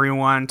screaming at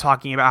everyone,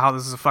 talking about how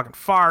this is a fucking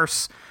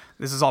farce.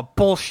 This is all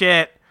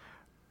bullshit.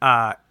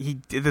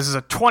 This is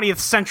a 20th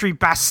century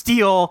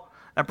Bastille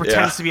that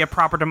pretends to be a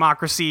proper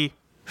democracy.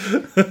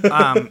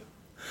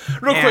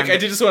 Real quick, I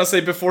just want to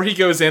say, before he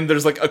goes in,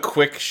 there's like a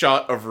quick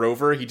shot of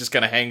Rover. He just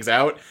kind of hangs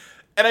out.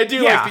 And I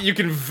do like that you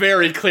can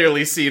very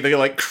clearly see the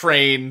like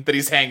crane that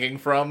he's hanging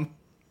from.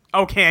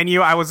 Oh, can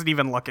you? I wasn't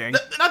even looking.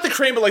 Not the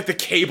crane, but like the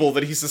cable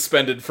that he's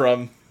suspended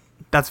from.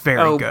 That's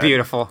very good. Oh,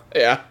 beautiful.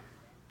 Yeah.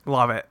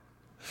 Love it.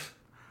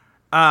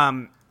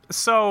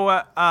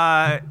 So,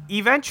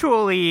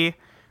 eventually,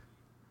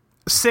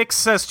 6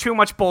 says too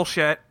much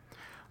bullshit,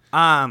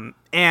 and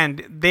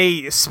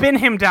they spin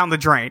him down the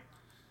drain.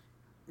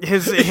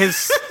 His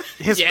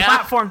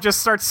platform just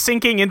starts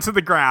sinking into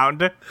the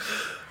ground.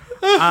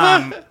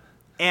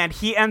 And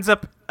he ends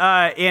up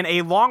in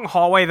a long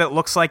hallway that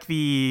looks like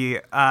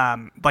the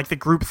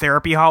group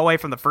therapy hallway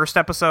from the first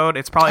episode.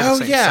 It's probably the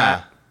same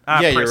set.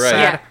 You're right.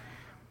 Yeah.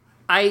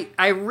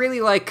 I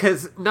really like,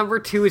 because number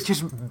 2 is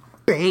just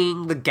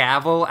bang the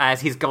gavel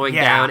as he's going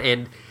down,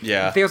 and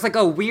there's like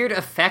a weird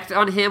effect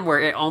on him where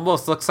it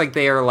almost looks like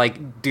they are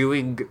like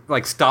doing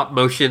like stop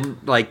motion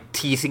like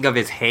teasing of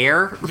his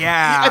hair.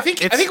 Yeah, I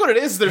think what it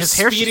is, they're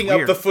speeding up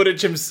weird. the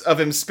footage of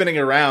him spinning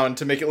around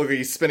to make it look like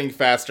he's spinning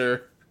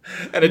faster.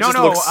 And it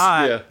looks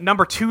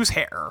number 2's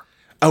hair.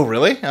 Oh,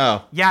 really?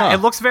 Oh. Yeah, it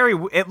looks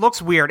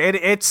weird.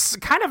 It's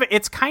kind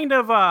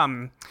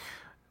of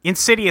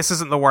insidious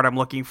isn't the word I'm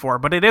looking for,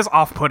 but it is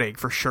off-putting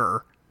for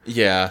sure.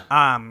 Yeah.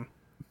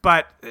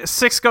 But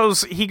 6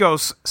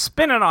 goes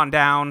spinning on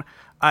down.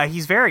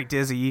 He's very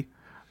dizzy.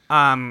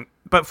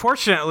 But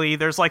fortunately,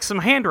 there's like some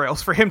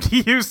handrails for him to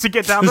use to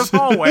get down this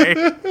hallway.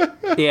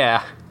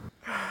 Yeah.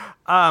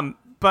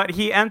 But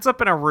he ends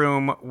up in a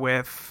room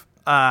with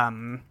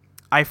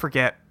I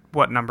forget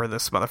what number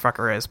this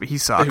motherfucker is, but he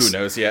sucks. Who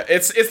knows? Yeah,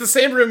 it's the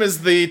same room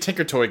as the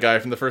Tinker Toy guy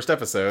from the first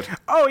episode.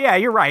 Oh yeah,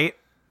 you're right.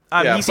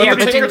 But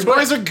the Tinker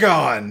Toys are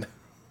gone.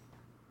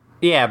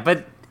 Yeah,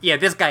 but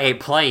this guy ain't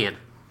playing.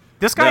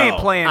 This guy ain't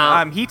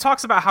playing. He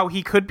talks about how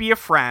he could be a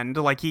friend,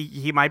 like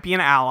he might be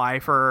an ally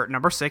for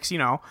number 6, you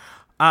know.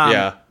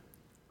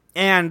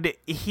 And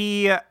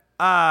he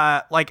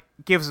like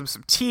gives him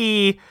some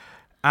tea,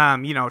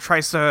 you know,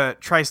 tries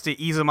to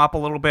ease him up a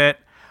little bit.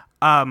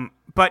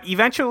 But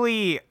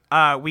eventually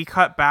we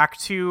cut back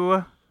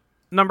to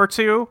number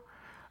 2.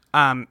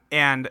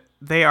 And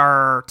they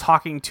are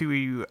talking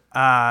to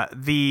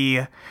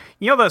the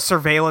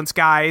surveillance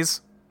guys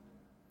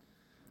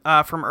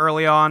from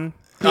early on.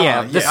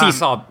 The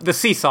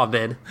seesaw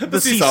men.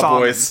 The seesaw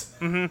boys.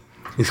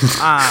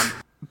 Mm-hmm.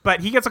 But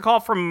he gets a call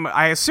from,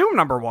 I assume,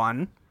 number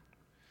 1.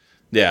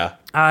 Yeah.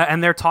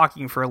 And they're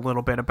talking for a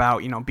little bit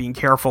about, being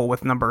careful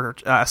with number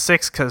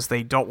 6 because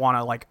they don't want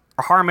to, like,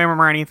 harm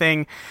him or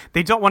anything.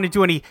 They don't want to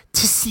do any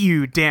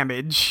tissue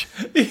damage.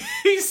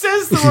 He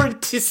says the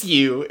word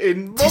tissue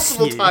in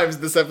multiple times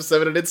this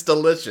episode, and it's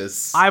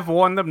delicious. I've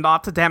warned them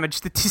not to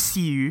damage the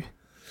tissue.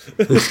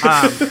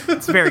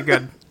 It's very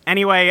good.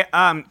 Anyway,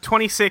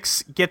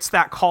 26 gets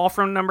that call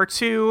from number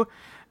 2,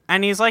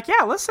 and he's like,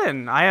 "Yeah,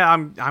 listen,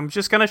 I'm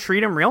just gonna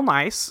treat him real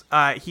nice."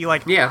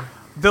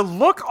 The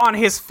look on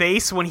his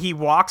face when he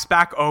walks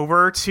back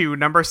over to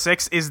number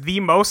 6 is the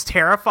most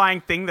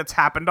terrifying thing that's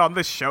happened on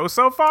this show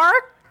so far.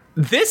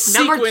 This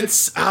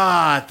sequence,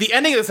 the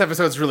ending of this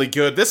episode is really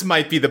good. This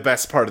might be the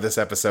best part of this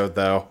episode,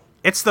 though.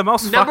 It's the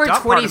most fucked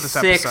up part of this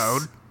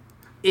episode.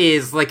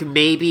 Is like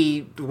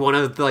maybe one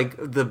of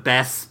the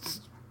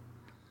best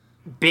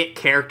bit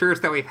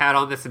characters that we've had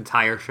on this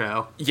entire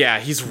show. Yeah,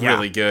 he's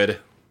really good.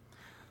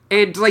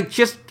 And, like,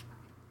 just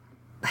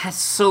has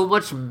so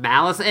much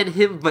malice in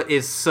him, but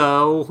is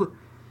so...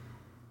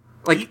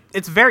 like,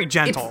 It's very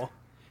gentle.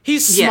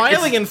 He's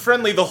smiling and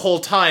friendly the whole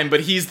time,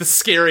 but he's the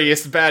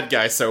scariest bad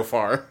guy so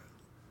far.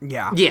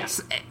 Yeah.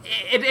 Yes.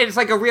 It's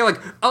like a real, like,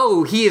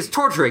 oh, he is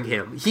torturing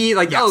him. He,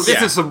 like, oh,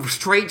 this is some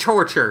straight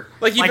torture.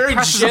 Like, he Like, very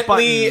presses a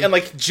gently button. and,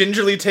 like,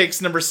 gingerly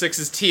takes number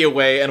 6's tea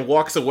away and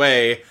walks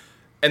away,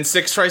 and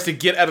 6 tries to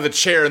get out of the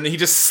chair, and then he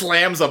just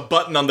slams a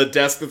button on the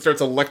desk that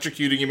starts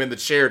electrocuting him in the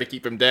chair to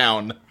keep him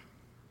down.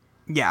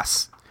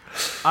 Yes.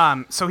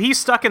 So he's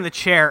stuck in the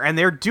chair, and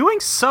they're doing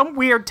some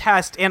weird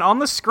test, and on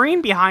the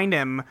screen behind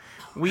him,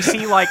 we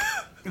see, like,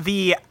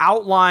 the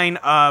outline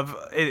of...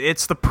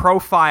 It's the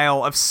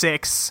profile of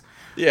 6.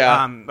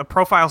 Yeah. The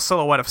profile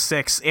silhouette of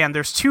 6, and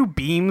there's 2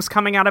 beams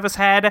coming out of his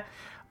head,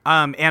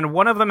 and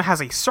one of them has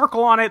a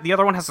circle on it, the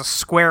other one has a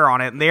square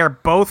on it, and they are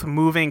both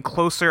moving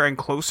closer and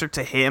closer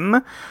to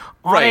him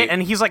on it,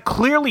 and he's, like,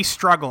 clearly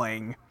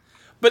struggling.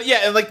 But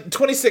yeah, and like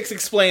 26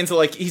 explains that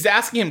like he's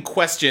asking him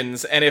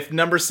questions, and if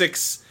number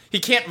 6 he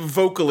can't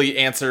vocally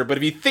answer, but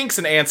if he thinks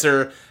an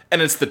answer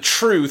and it's the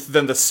truth,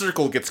 then the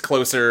circle gets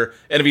closer,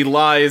 and if he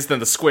lies, then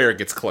the square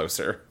gets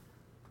closer.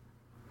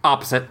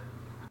 Opposite.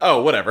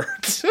 Oh, whatever.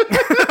 But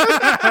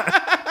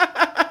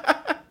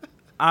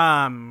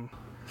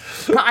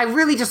I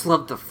really just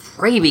love the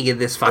framing in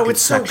this fucking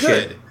section. So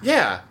good.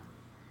 Yeah.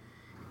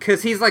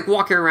 Because he's, like,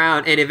 walking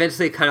around, and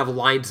eventually it kind of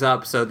lines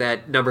up so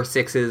that number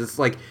 6's,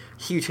 like,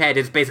 huge head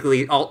is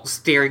basically all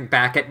staring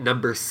back at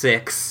number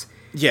 6.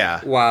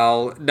 Yeah.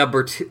 While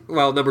number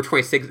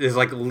 26 is,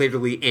 like,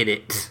 literally in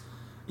it.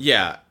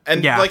 Yeah.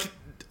 And like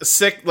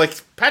Patrick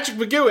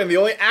McGowan, the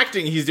only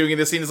acting he's doing in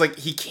this scene is like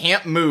he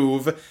can't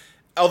move,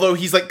 although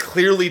he's like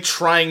clearly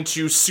trying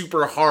to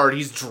super hard.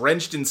 He's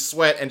drenched in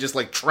sweat and just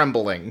like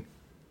trembling.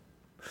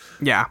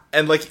 Yeah.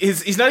 And like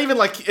he's not even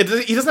like he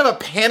doesn't have a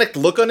panicked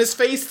look on his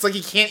face. It's like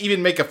he can't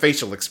even make a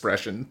facial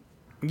expression.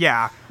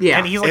 Yeah. Yeah.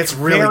 And he's like It's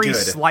really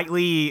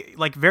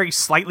very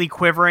slightly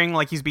quivering,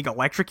 like he's being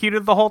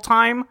electrocuted the whole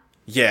time.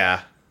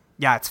 Yeah.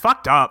 Yeah, it's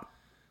fucked up.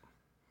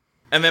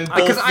 And then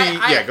both go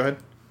ahead.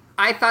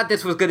 I thought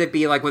this was going to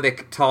be like when they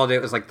told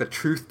it was like the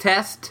truth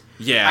test.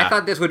 Yeah. I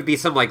thought this would be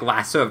some like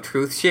lasso of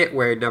truth shit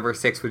where number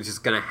 6 was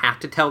just going to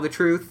have to tell the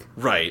truth.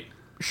 Right.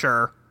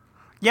 Sure.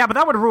 Yeah, but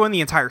that would ruin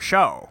the entire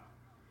show.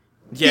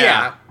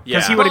 Yeah.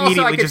 Because he would Also, I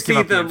immediately could just give see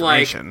up the them,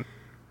 like, information.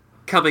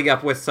 coming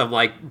up with some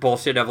like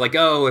bullshit of like,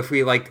 oh, if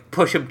we like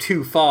push him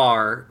too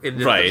far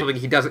and something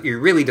he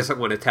really doesn't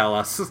want to tell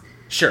us.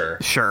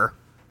 Sure.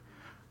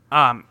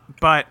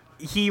 But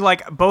he,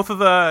 like, both of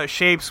the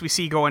shapes we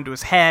see go into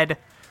his head,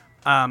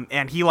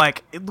 and he,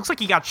 like, it looks like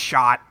he got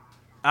shot,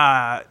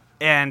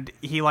 and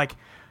he, like,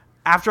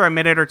 after a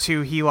minute or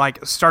two, he,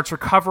 like, starts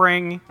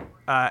recovering,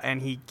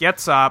 and he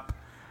gets up,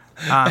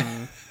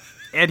 and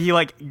he,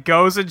 like,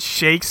 goes and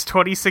shakes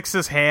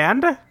 26's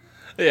hand.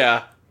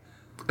 Yeah.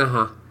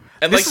 Uh-huh.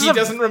 And, like, he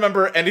doesn't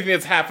remember anything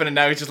that's happened, and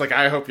now he's just like,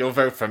 I hope you'll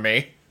vote for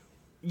me.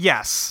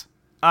 Yes.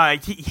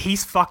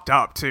 He's fucked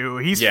up, too.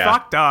 He's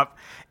fucked up.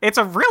 It's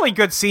a really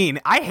good scene.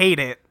 I hate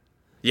it.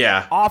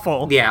 Yeah.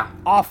 Awful. Yeah.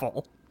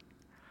 Awful.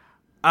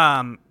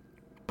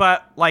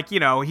 But, like, you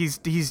know, he's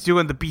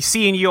doing the be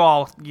seeing you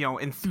all, you know,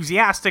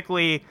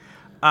 enthusiastically.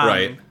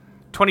 Right.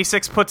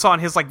 26 puts on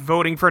his, like,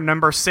 voting for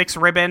number 6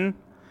 ribbon.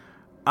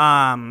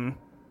 And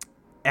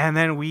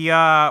then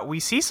we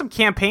see some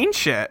campaign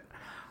shit.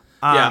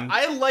 Yeah,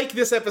 I like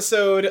this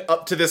episode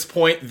up to this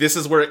point. This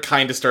is where it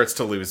kind of starts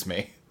to lose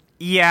me.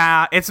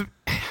 Yeah, it's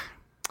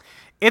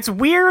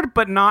weird,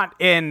 but not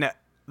in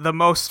the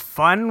most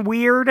fun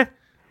weird.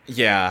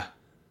 Yeah.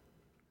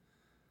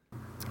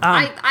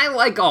 I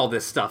like all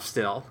this stuff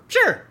still.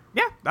 Sure.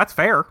 Yeah, that's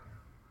fair.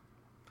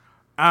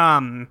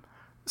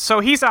 So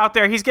he's out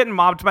there, he's getting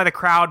mobbed by the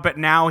crowd, but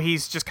now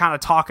he's just kind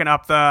of talking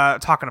up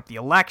the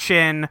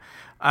election,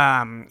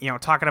 you know,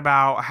 talking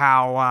about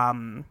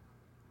how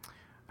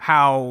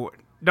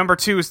number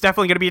 2 is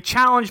definitely going to be a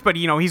challenge, but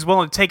you know, he's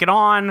willing to take it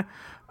on.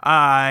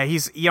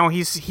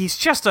 He's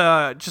just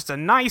a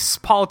nice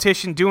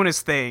politician doing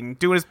his thing,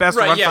 doing his best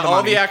to run for the all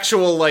money. the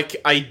actual like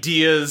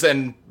ideas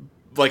and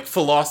like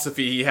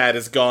philosophy he had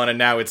is gone, and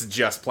now it's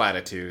just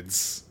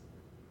platitudes.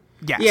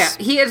 Yes. Yeah,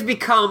 he has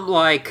become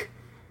like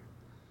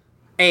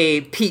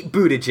a Pete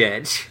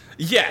Buttigieg.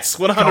 Yes,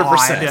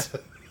 100%.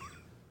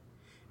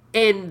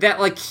 And that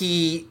like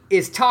he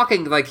is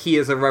talking like he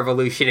is a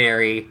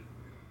revolutionary.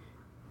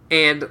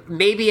 And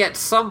maybe at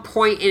some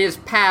point in his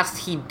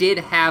past, he did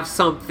have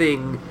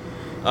something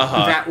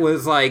that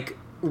was, like,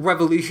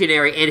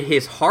 revolutionary in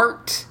his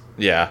heart.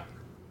 Yeah.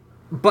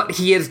 But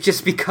he has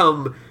just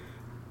become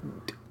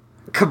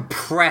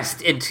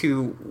compressed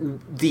into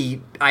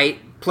the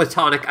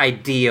platonic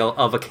ideal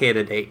of a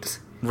candidate.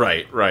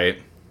 Right.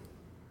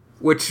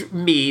 Which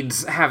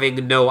means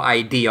having no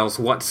ideals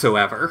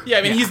whatsoever. Yeah,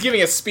 I mean, he's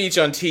giving a speech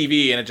on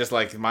TV, and it's just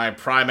like, my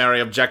primary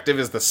objective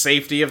is the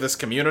safety of this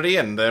community,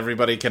 and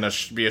everybody can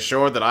be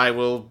assured that I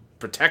will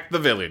protect the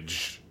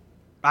village.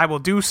 I will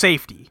do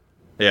safety.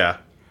 Yeah.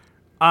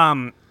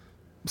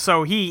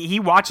 So he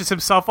watches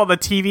himself on the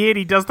TV and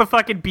he does the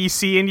fucking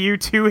BC and you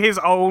to his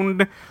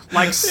own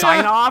like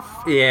sign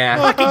off. Yeah.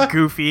 Fucking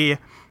goofy.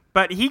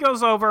 But he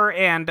goes over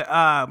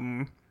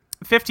and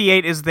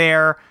 58 is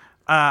there.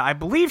 I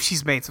believe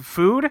she's made some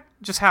food,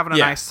 just having a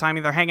nice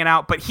time. They're hanging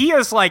out, but he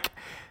is like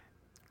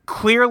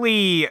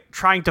clearly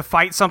trying to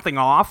fight something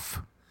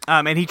off,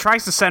 and he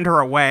tries to send her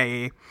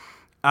away,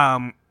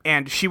 and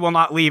she will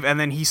not leave. And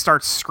then he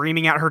starts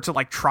screaming at her to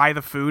like try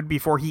the food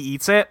before he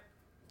eats it.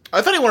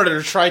 I thought he wanted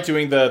her to try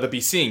doing the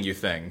be seeing you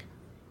thing.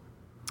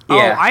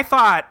 Yeah.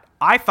 Oh,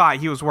 I thought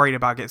he was worried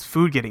about his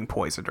food getting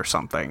poisoned or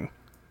something.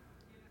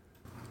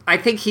 I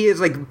think he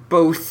is like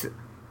both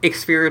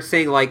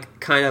experiencing like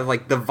kind of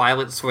like the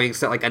violent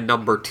swings that like a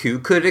number 2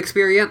 could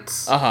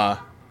experience. Uh-huh.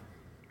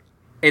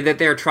 And that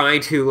they're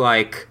trying to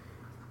like,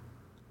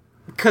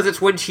 because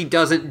it's when she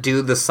doesn't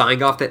do the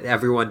sign off that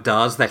everyone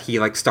does that he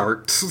like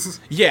starts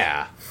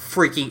Yeah.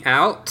 freaking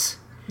out.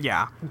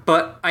 Yeah.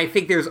 But I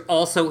think there's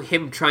also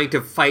him trying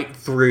to fight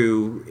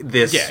through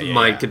this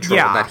mind control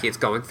that he's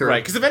going through.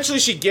 Right, because eventually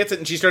she gets it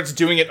and she starts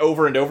doing it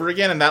over and over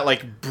again, and that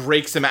like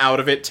breaks him out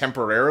of it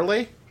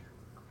temporarily.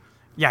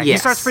 Yeah, he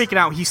starts freaking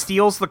out. He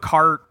steals the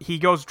cart. He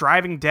goes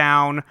driving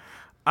down.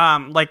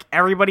 Like,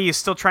 everybody is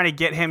still trying to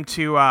get him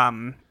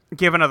to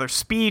give another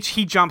speech.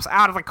 He jumps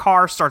out of the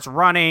car, starts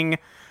running.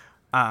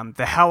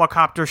 The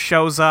helicopter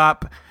shows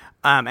up.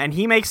 And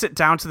he makes it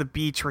down to the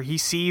beach where he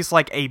sees,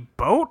 like, a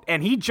boat.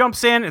 And he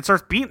jumps in and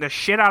starts beating the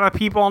shit out of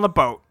people on the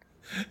boat.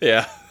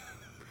 Yeah.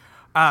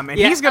 And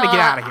he's going to get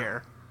out of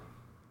here.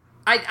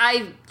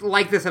 I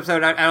like this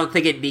episode. I don't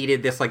think it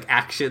needed this, like,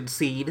 action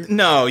scene.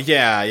 No,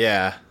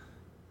 yeah.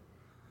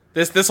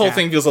 This whole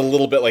thing feels a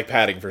little bit like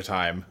padding for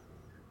time.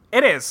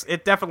 It is.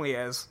 It definitely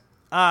is.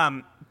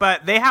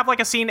 But they have, like,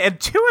 a scene, and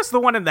 2 is the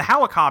one in the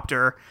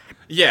helicopter.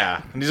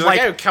 Yeah. And he's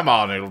like, oh, come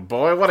on, little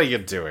boy, what are you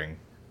doing?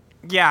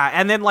 Yeah,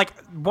 and then, like,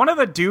 one of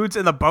the dudes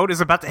in the boat is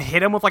about to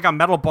hit him with, like, a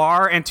metal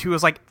bar, and 2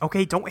 is like,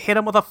 okay, don't hit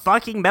him with a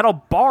fucking metal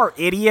bar,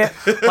 idiot,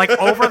 like,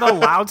 over the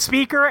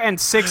loudspeaker,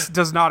 and 6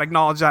 does not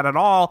acknowledge that at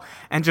all,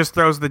 and just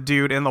throws the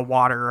dude in the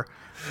water.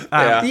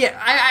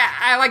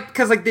 I like,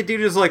 because, like, the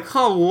dude is like,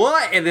 oh,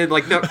 what? And then,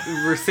 like,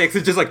 number 6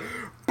 is just like,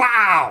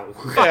 bow!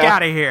 Fuck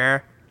out of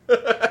here.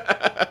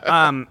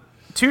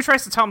 2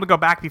 tries to tell him to go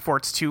back before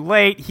it's too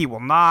late. He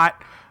will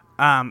not.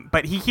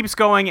 But he keeps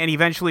going, and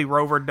eventually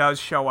Rover does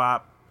show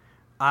up.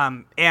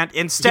 And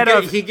instead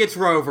he gets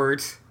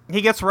rovered. He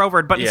gets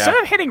rovered, but instead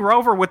of hitting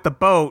Rover with the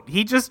boat,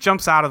 he just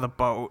jumps out of the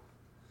boat.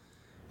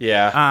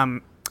 Yeah.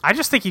 I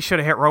just think he should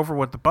have hit Rover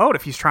with the boat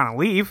if he's trying to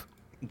leave.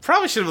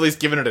 Probably should have at least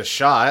given it a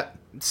shot.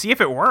 See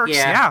if it works.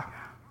 Yeah.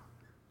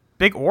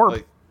 Big orb.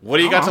 Like, what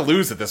do you got to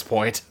lose at this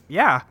point?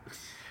 Yeah.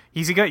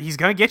 He's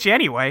gonna get you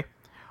anyway.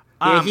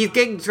 Yeah, he's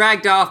getting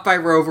dragged off by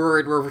Rover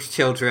and Rover's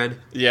children.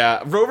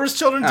 Yeah, Rover's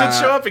children did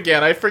show up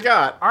again. I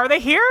forgot. Are they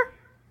here?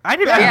 I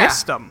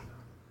missed them.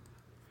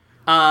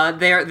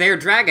 They're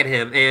dragging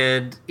him,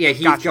 and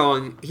he's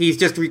going. He's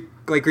just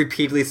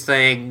repeatedly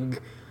saying,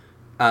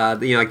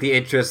 like the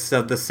interests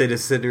of the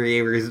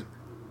citizenry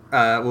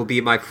will be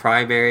my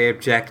primary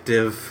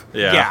objective.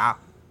 Yeah.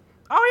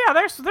 Oh yeah,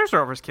 there's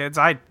Rover's kids.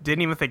 I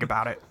didn't even think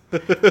about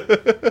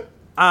it.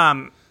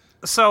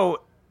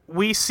 So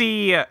we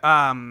see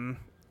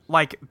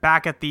like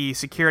back at the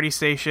security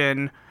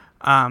station,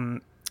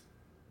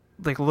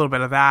 like a little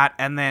bit of that,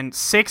 and then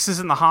 6 is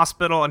in the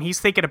hospital and he's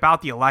thinking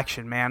about the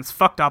election, man. It's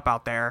fucked up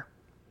out there.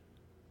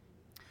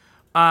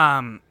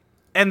 And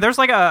there's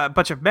like a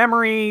bunch of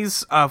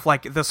memories of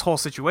like this whole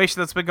situation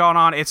that's been going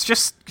on. It's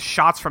just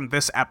shots from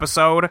this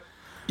episode.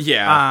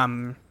 Yeah.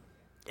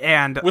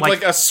 And with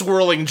like a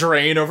swirling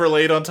drain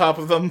overlaid on top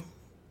of them.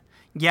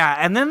 Yeah,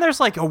 and then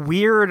there's like a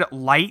weird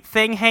light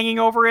thing hanging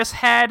over his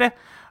head.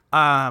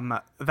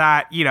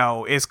 That,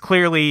 is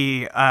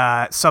clearly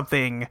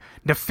something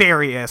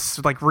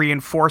nefarious, like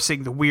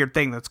reinforcing the weird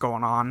thing that's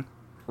going on.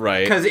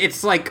 Right. Because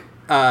it's like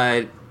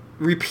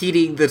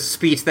repeating the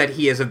speech that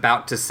he is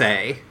about to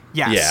say.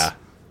 Yes. Yeah.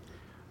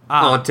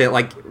 Onto,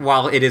 like,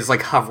 while it is,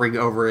 like, hovering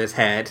over his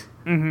head.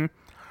 Mm-hmm.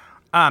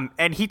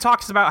 And he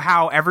talks about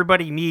how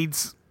everybody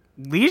needs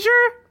leisure?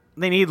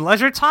 They need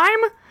leisure time?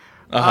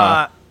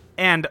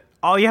 And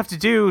all you have to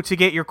do to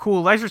get your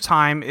cool leisure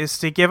time is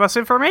to give us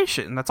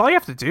information. That's all you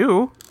have to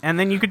do. And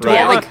then you could do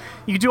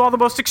you could do all the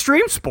most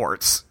extreme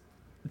sports.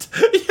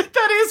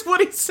 That is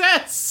what he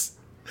says.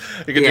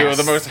 You can do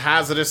the most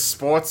hazardous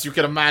sports you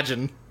can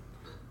imagine.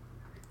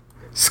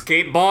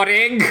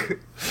 Skateboarding.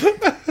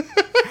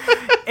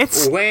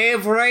 It's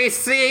wave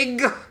racing.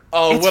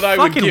 Oh, it's what I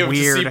would give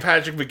weird to see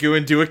Patrick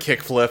McGowan do a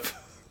kickflip.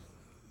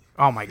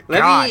 Oh my god.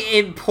 Let me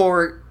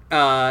import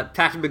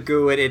Patrick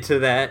McGowan into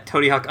that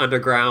Tony Hawk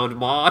Underground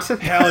mod.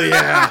 Hell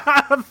yeah.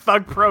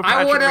 Thug Pro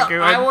Patrick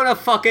McGowan. I wanna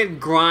fucking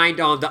grind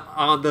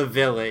on the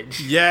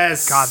village.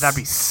 Yes. God, that'd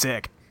be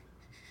sick.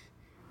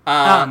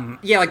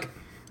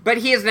 But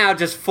he is now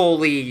just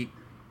fully,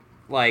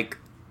 like,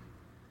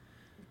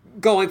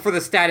 going for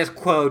the status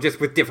quo, just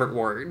with different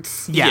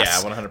words.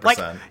 Yes. Yeah, 100%. Like,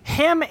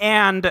 him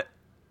and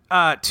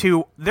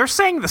 2, they're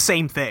saying the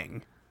same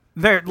thing.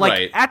 They're like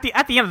Right. at the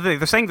end of the day,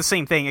 they're saying the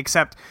same thing,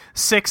 except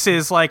 6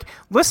 is like,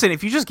 listen,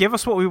 if you just give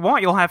us what we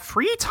want, you'll have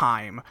free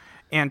time.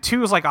 And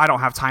 2 is like, I don't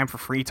have time for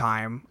free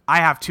time. I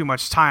have too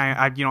much time.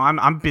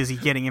 I'm busy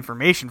getting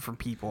information from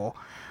people.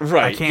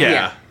 Right. I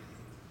can't.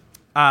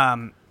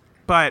 Yeah.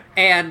 But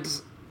And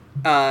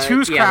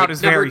 2's yeah, crowd like,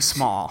 is number very t-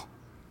 small.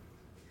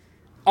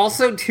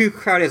 Also, 2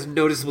 crowd is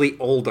noticeably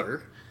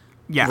older.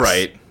 Yes.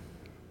 Right.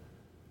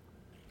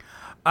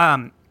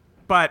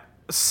 But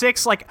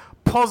 6 like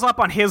pulls up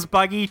on his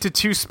buggy to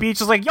 2's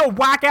speech, is like, yo,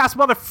 whack ass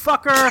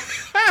motherfucker.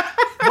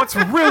 What's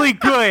really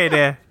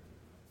good?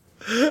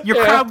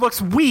 Your crowd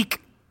looks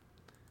weak.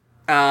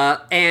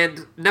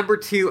 And number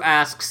 2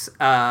 asks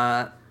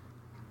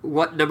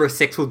what number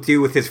 6 will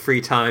do with his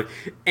free time.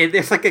 And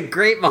there's like a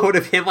great moment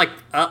of him like,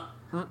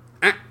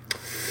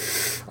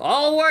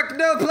 all work,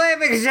 no play,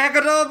 makes Jack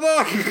a dull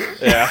boy.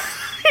 Yeah.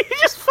 He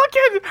just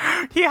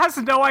fucking, he has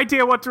no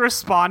idea what to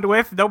respond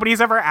with. Nobody's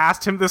ever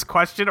asked him this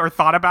question or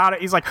thought about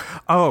it. He's like,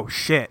 oh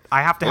shit,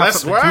 I have to have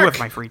Less something to do work. with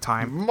my free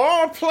time.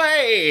 More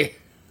play.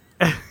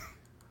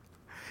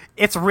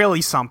 It's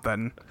really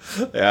something.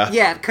 Yeah.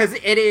 Yeah, because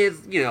it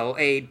is,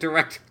 a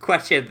direct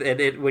question,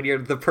 and when you're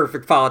the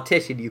perfect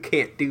politician, you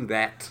can't do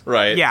that.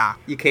 Right. Yeah.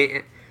 You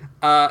can't.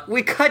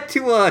 We cut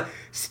to a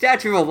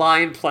statue of a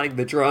lion playing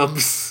the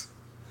drums.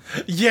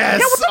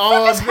 Yes. Yeah,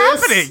 what the fuck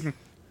is happening?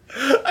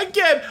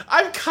 Again,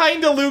 I'm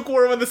kind of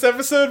lukewarm in this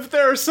episode, but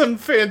there are some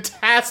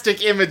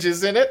fantastic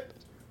images in it.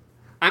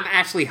 I'm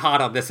actually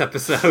hot on this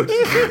episode.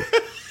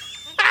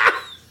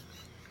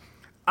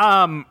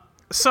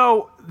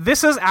 So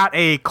this is at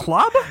a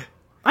club,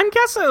 I'm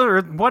guessing,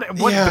 or what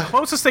Yeah. the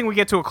closest thing we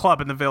get to a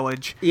club in the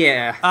village.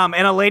 Yeah.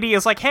 And a lady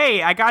is like,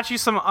 hey, I got you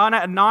some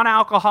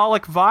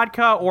non-alcoholic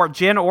vodka or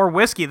gin or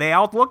whiskey. They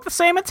all look the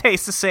same and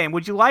taste the same.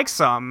 Would you like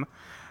some?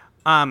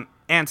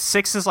 And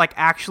 6 is like,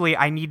 actually,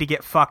 I need to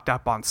get fucked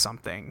up on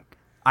something.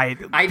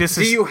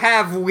 Do you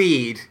have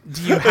weed?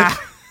 Do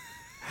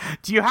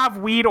you have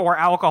weed or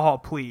alcohol,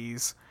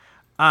 please?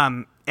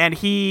 And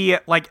he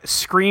like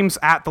screams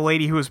at the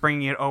lady who is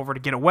bringing it over to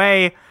get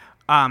away.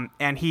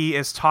 And he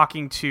is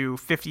talking to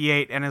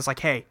 58 and is like,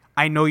 hey,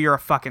 I know you're a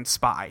fucking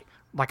spy.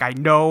 Like, I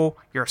know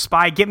you're a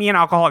spy. Get me an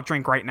alcoholic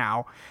drink right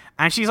now.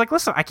 And she's like,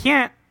 listen, I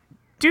can't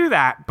do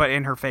that, but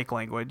in her fake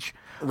language.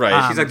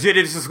 Right. She's like, "Je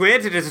ne sais quoi,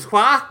 je ne sais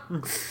quoi?"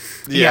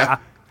 yeah.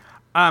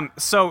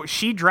 So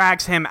she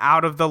drags him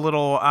out of the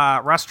little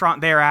restaurant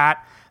they're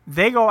at.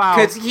 They go out.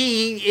 Because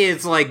he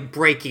is, like,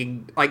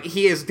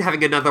 he is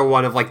having another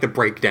one of, like, the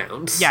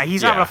breakdowns. Yeah,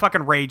 he's having Yeah. a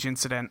fucking rage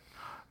incident.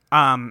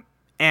 And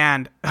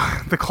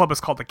the club is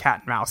called the Cat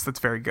and Mouse. That's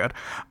very good.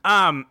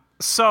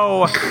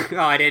 So Oh,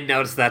 I didn't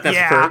notice that. That's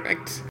Yeah.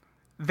 perfect.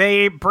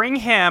 they bring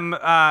him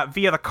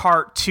via the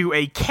cart to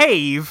a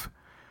cave.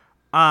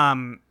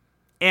 And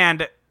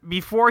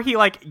before he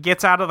like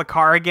gets out of the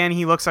car again,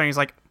 he looks at him and he's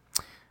like,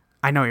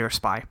 I know you're a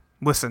spy.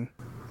 Listen,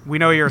 we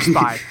know you're a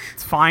spy.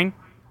 It's fine.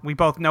 We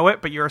both know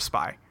it, but you're a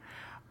spy.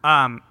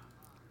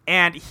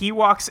 And he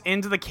walks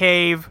into the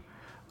cave,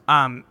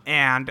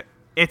 and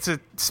it's a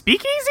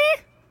speakeasy?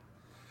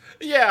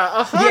 Yeah.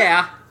 Uh-huh.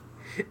 Yeah.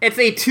 It's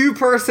a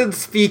 2-person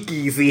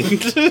speakeasy.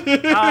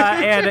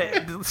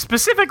 And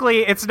specifically,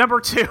 it's number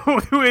 2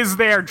 who is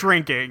there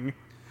drinking.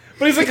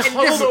 But he's like And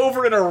huddled this-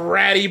 over in a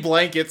ratty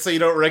blanket so you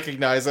don't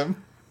recognize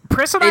him.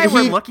 Pris and I And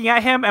were he- looking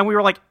at him, and we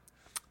were like,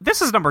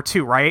 this is number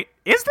 2, right?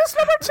 Is this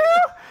number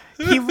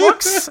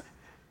 2?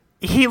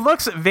 He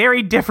looks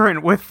very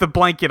different with the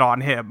blanket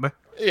on him.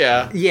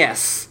 Yeah.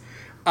 Yes.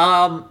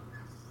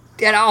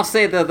 And I'll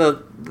say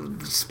the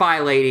spy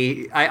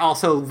lady, I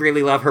also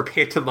really love her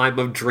pantomime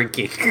of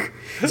drinking.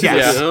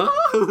 Yes.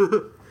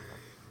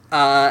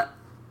 Yeah.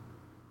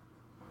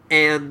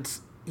 And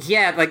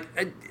yeah, like,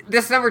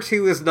 this number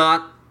 2 is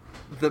not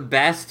the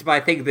best, but I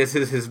think this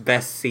is his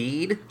best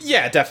scene.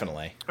 Yeah,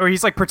 definitely. Or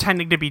he's like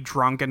pretending to be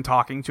drunk and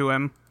talking to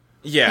him.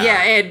 Yeah.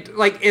 Yeah, and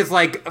like is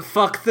like,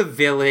 fuck the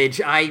village,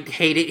 I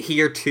hate it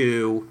here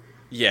too.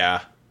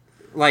 Yeah.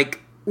 Like,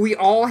 we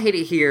all hate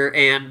it here,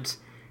 and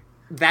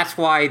that's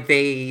why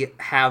they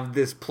have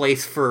this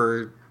place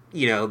for,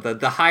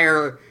 the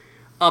higher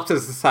ups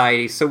of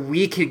society, so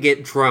we can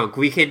get drunk,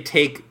 we can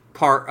take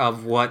part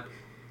of what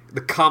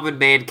the common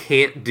man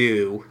can't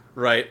do.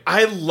 Right.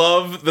 I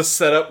love the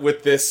setup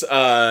with this,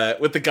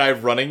 with the guy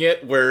running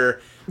it,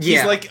 where he's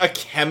Yeah. like a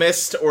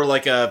chemist or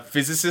like a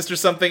physicist or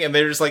something, and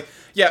they're just like,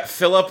 yeah,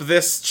 fill up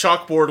this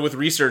chalkboard with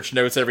research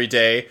notes every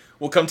day.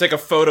 We'll come take a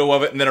photo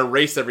of it and then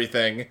erase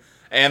everything.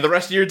 And the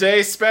rest of your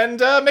day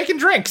spend making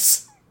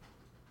drinks.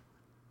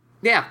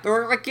 Yeah,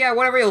 or like, yeah,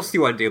 whatever else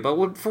you want to do,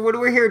 but for when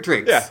we're here,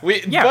 drinks.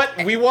 Yeah,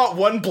 but we want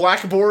one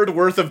blackboard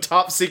worth of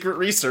top secret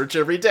research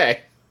every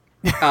day.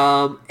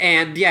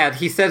 And yeah,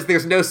 he says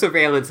there's no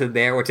surveillance in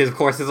there, which of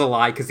course is a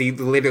lie, because he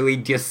literally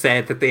just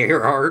said that they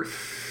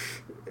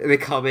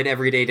come in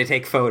every day to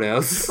take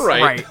photos.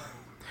 Right.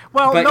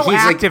 Well, But no he's,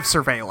 like- active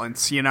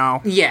surveillance, you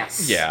know?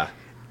 Yes. Yeah.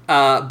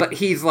 But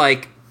he's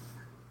like,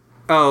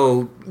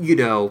 oh,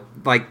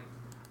 like,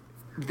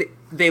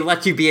 they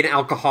let you be an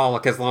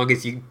alcoholic as long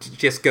as you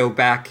just go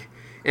back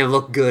and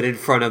look good in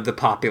front of the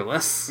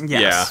populace.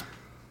 Yes.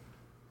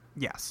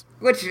 Yes.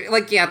 Which,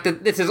 like, yeah,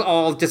 this is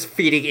all just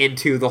feeding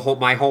into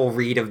my whole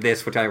read of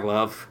this, which I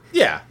love.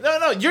 Yeah.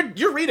 No,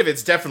 your read of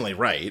it's definitely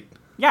right.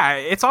 Yeah,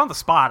 it's on the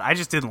spot. I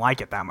just didn't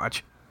like it that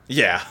much.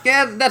 Yeah.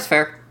 Yeah, that's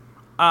fair.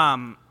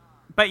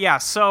 But yeah,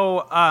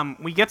 so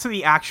we get to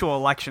the actual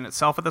election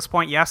itself at this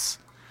point, yes?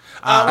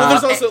 Well,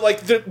 there's also,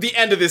 like, the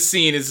end of this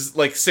scene is,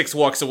 like, Six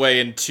walks away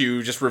and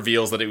 2 just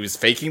reveals that it was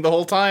faking the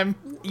whole time.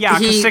 Yeah,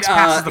 because 6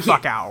 passes the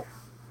fuck out.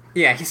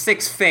 Yeah,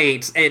 6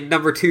 faints, and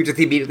number 2 just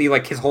immediately,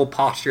 like, his whole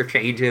posture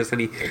changes, and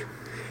he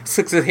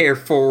slicks his hair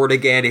forward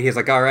again, and he's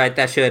like, alright,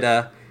 that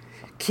should,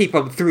 keep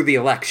him through the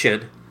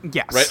election.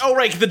 Yes. Right? Oh,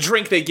 right, the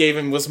drink they gave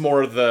him was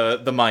more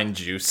the mind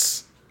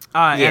juice.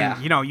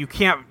 And, you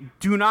can't...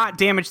 Do not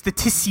damage the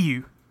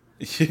tissue.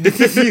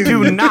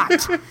 Do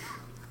not.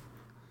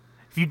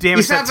 If you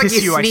damage that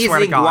tissue, I swear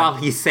to God. While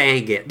he's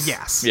saying it.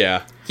 Yes.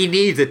 Yeah. He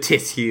needs a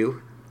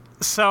tissue.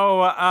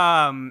 So,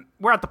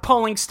 we're at the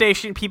polling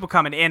station, people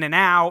coming in and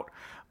out.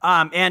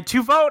 And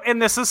to vote in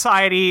this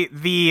society,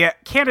 the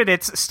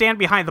candidates stand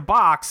behind the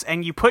box,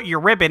 and you put your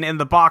ribbon in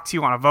the box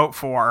you want to vote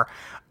for.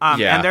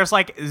 And there's,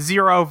 like,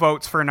 0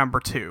 votes for number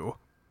 2.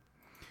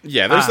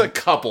 Yeah, there's a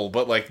couple,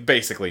 but, like,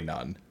 basically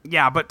none.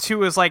 Yeah, but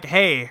 2 is like,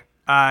 hey,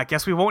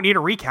 guess we won't need a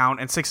recount.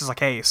 And 6 is like,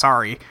 hey,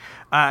 sorry.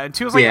 And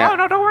 2 is like, oh,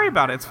 no, don't worry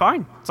about it. It's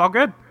fine. It's all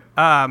good.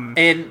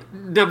 And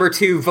number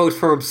 2 votes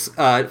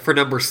for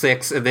number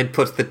 6 and then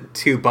puts the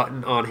 2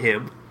 button on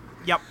him.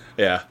 Yep.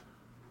 Yeah.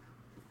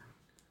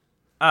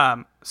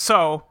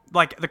 So,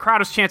 like, the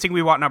crowd is chanting,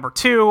 we want number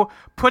 2,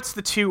 puts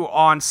the 2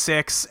 on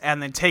 6,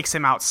 and then takes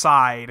him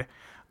outside,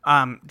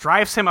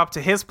 drives him up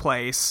to his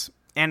place,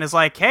 and is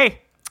like,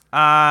 hey,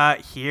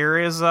 here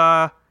is,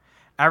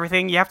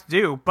 everything you have to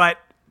do. But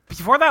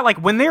before that, like,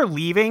 when they're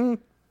leaving,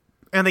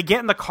 and they get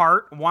in the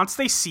cart, once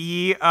they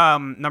see,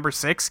 number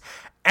 6,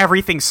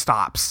 everything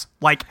stops.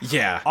 Like,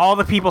 all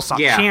the people stop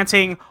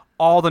chanting,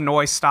 all the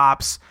noise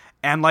stops,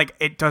 and, like,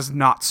 it does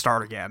not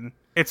start again.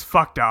 It's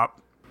fucked up.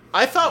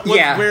 I thought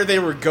where they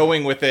were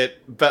going with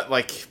it, but,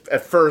 like,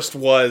 at first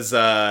was,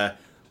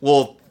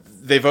 well,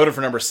 they voted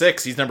for number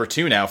 6. He's number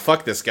 2 now.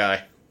 Fuck this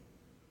guy.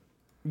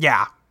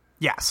 Yeah.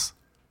 Yes.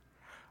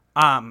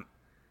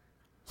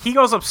 He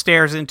goes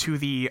upstairs into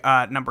the,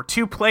 number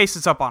 2 place.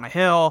 It's up on a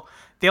hill.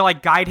 They,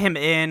 like, guide him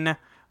in,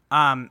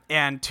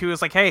 and 2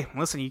 is like, hey,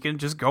 listen, you can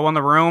just go in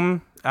the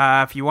room.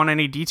 If you want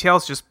any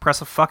details, just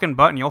press a fucking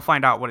button. You'll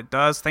find out what it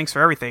does. Thanks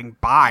for everything.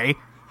 Bye.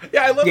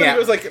 Yeah, I love that he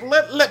goes like,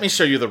 let me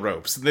show you the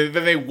ropes. Then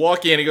they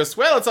walk in, he goes,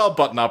 well, it's all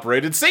button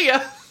operated. See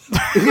ya!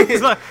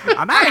 He's like,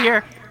 I'm out of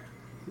here.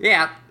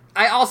 Yeah.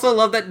 I also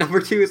love that number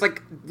 2 is,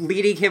 like,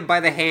 leading him by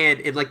the hand,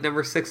 and, like,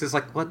 number 6 is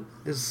like, what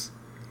is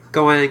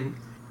going...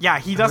 Yeah,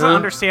 he doesn't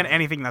understand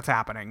anything that's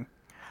happening.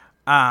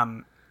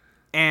 And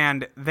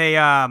they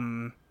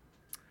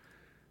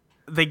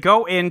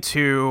go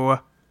into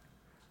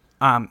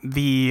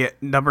the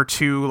number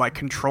 2, like,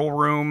 control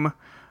room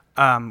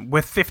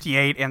with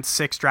 58, and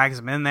 6 drags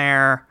him in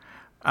there.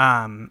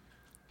 And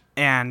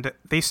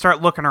they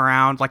start looking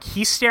around. Like,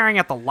 he's staring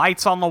at the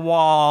lights on the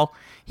wall.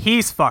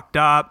 He's fucked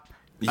up.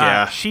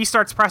 Yeah. She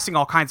starts pressing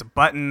all kinds of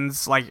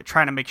buttons, like,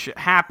 trying to make shit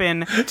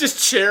happen.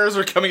 Just chairs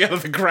are coming out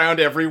of the ground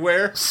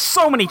everywhere.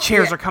 So many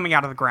chairs are coming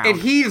out of the ground. And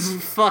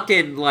he's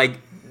fucking, like,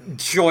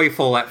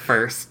 joyful at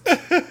first.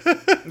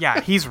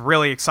 Yeah, he's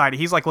really excited.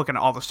 He's, like, looking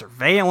at all the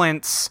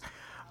surveillance.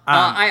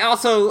 I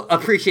also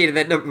appreciated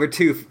that number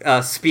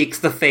 2 speaks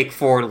the fake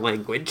foreign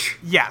language.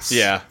 Yes.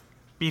 Yeah.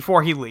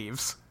 Before he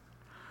leaves.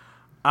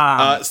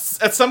 At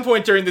some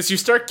point during this, you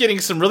start getting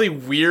some really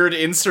weird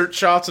insert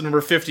shots of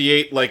number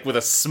 58, like, with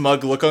a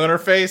smug look on her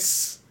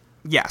face.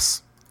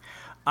 Yes.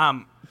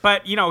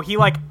 But, you know, he,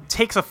 like,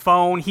 takes a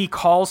phone, he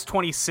calls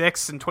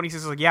 26, and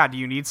 26 is like, yeah, do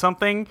you need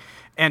something?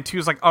 And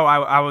 2's like, oh,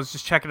 I was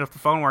just checking if the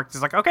phone worked.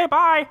 He's like, okay,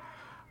 bye.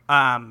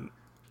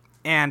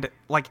 And,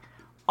 like,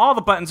 all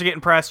the buttons are getting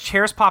pressed,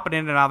 chairs popping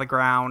in and out of the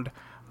ground.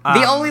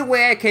 The only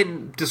way I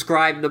can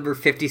describe number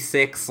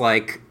 56,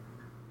 like,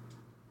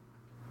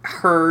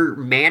 her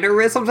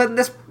mannerisms at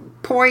this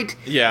point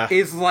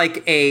is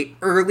like a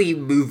early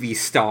movie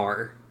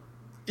star.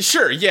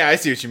 Sure, yeah, I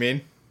see what you mean.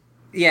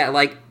 Yeah,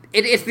 like,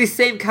 it's the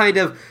same kind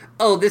of,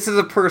 oh, this is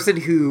a person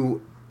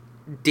who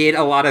did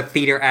a lot of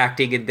theater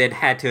acting and then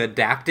had to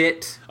adapt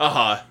it.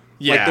 Uh-huh,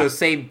 yeah. Like those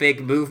same big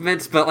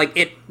movements, but, like,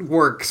 it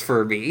works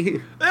for me.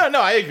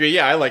 No, I agree,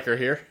 yeah, I like her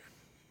here.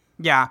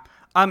 Yeah.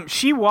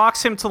 She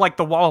walks him to, like,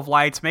 the wall of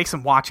lights, makes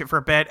him watch it for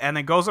a bit, and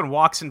then goes and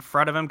walks in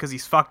front of him because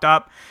he's fucked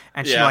up.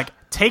 And she, like,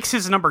 takes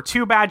his number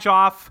 2 badge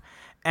off,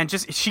 and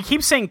she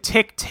keeps saying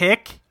tick,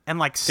 tick, and,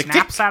 like,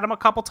 snaps at him a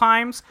couple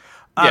times.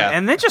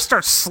 And then just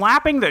starts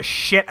slapping the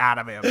shit out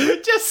of him.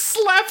 Just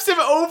slaps him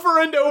over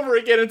and over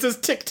again and says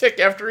tick, tick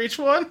after each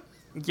one.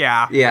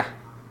 Yeah. Yeah.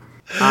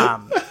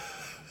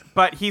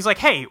 But he's like,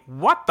 hey,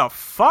 what the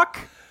fuck?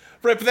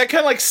 Right, but that kind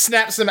of like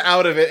snaps him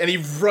out of it, and he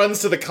runs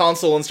to the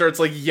console and starts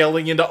like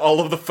yelling into all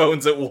of the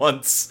phones at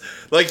once.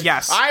 Like,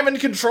 Yes. I'm in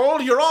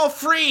control, you're all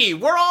free,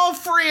 we're all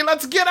free,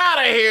 let's get out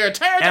of here,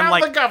 tear down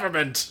like, the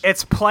government.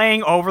 It's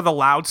playing over the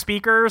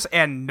loudspeakers,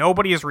 and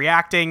nobody is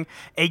reacting.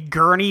 A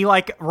gurney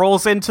like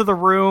rolls into the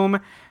room,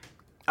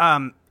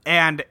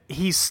 and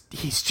he's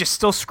just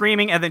still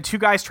screaming. And then two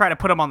guys try to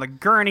put him on the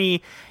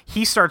gurney.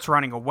 He starts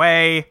running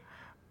away,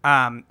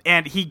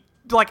 and he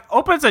like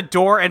opens a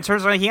door and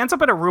turns around. He ends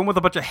up in a room with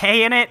a bunch of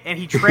hay in it, and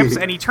he trips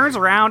and he turns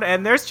around,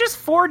 and there's just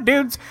four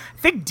dudes.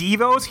 I think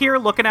Devo's here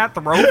looking at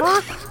the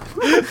rover.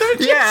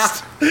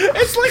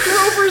 It's like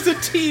Rover's a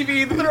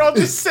TV that they're all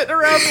just sitting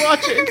around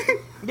watching.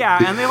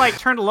 Yeah, and they like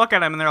turn to look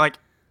at him, and they're like,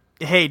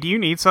 "Hey, do you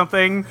need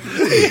something?" Bro.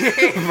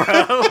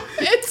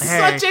 It's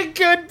Hey. such a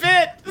good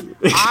bit.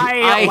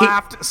 I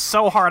laughed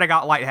so hard I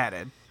got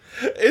lightheaded.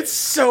 It's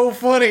so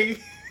funny.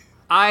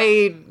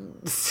 I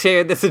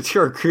shared this into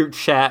our group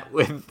chat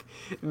with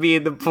me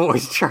and the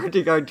boys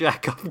charging our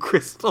jack-up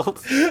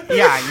crystals.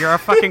 Yeah, you're a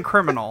fucking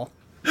criminal.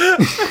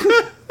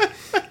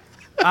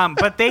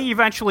 But they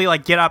eventually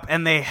like get up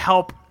and they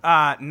help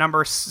grab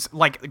number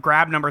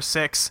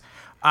 6,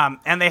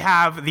 and they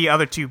have the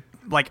other two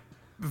like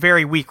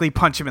very weakly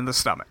punch him in the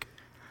stomach.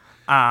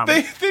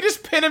 They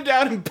just pin him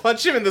down and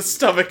punch him in the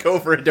stomach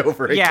over and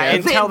over again. Yeah,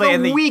 until the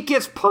they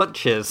weakest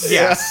punches.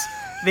 yes,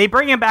 they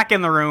bring him back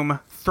in the room,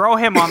 throw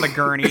him on the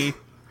gurney,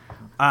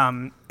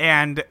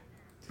 and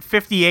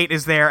 58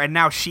 is there, and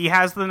now she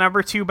has the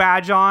number 2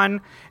 badge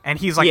on, and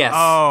he's like, Yes.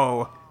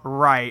 "Oh,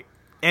 right."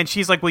 And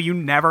she's like, "Will you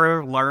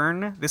never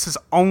learn? This is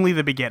only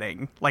the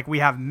beginning. Like, we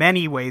have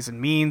many ways and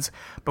means,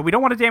 but we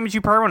don't want to damage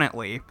you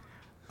permanently.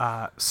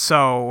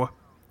 So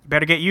you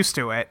better get used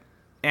to it."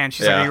 And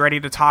she's like, "Are you ready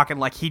to talk?" And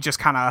like, he just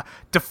kind of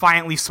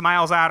defiantly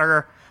smiles at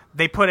her.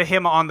 They put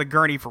him on the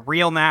gurney for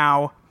real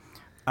now,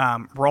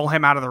 roll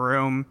him out of the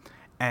room,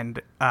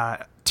 and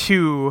the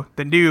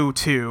new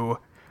 2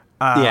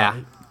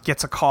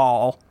 gets a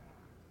call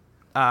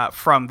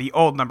from the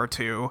old number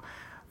 2,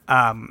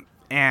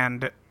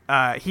 and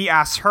he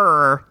asks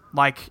her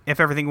like if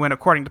everything went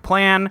according to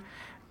plan,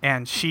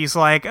 and she's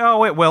like,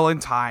 "Oh, it will in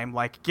time.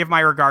 Like, give my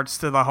regards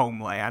to the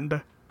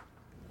homeland."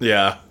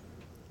 Yeah.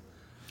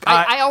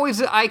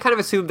 I kind of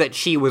assumed that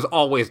she was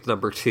always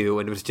number 2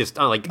 and it was just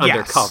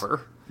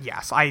undercover.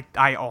 Yes, I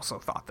also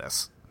thought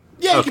this.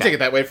 Yeah, you Okay. can take it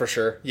that way for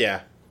sure.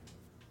 Yeah.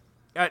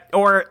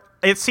 Or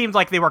it seemed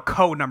like they were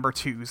co-number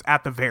 2s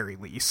at the very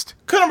least.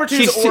 Could number 2s,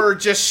 She's- or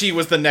just she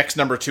was the next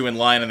number 2 in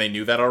line and they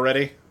knew that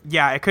already.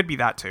 Yeah, it could be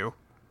that too.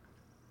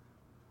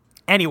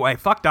 Anyway,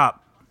 fucked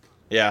up.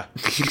 Yeah.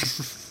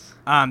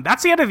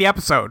 That's the end of the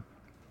episode.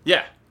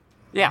 Yeah.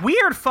 Yeah.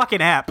 Weird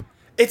fucking ep.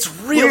 It's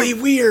really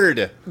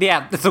weird.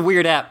 Yeah, it's a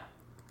weird app.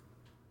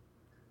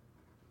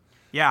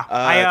 Yeah,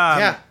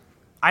 Yeah.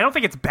 I don't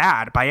think it's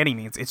bad by any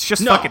means. It's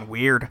just No. fucking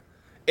weird.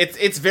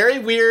 It's very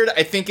weird.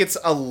 I think it's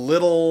a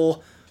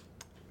little...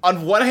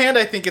 On one hand,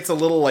 I think it's a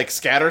little like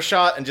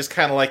scattershot and just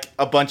kind of like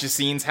a bunch of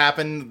scenes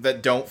happen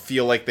that don't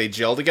feel like they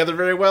gel together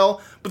very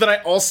well. But then I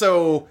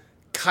also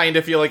kind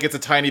of feel like it's a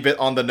tiny bit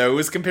on the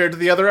nose compared to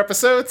the other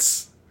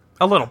episodes.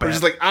 A little bit. Which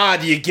is like,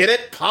 do you get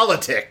it?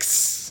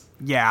 Politics.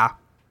 Yeah,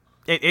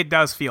 it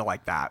does feel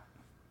like that.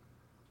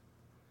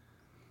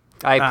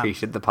 I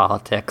appreciate the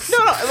politics. No,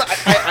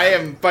 I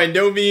am by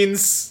no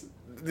means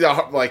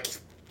like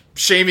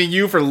shaming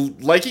you for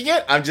liking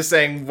it. I'm just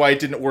saying why it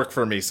didn't work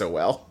for me so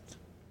well.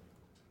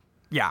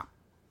 Yeah.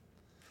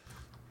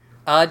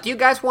 Do you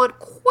guys want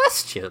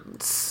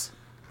questions?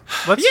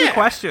 Let's do Yeah.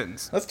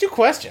 questions. Let's do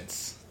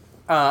questions.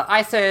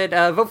 I said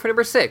vote for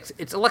number 6.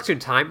 It's election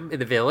time in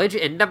the village,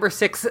 and number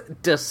 6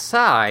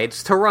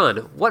 decides to run.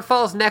 What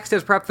follows next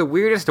is perhaps the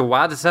weirdest and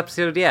wildest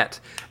episode yet.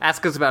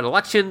 Ask us about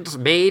elections,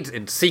 maids,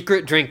 and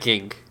secret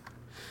drinking.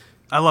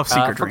 I love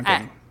secret from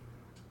drinking.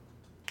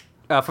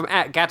 From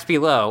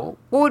Gatsby Low,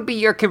 what would be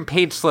your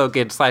campaign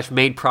slogan /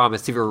 maid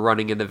promise if you were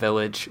running in the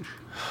village?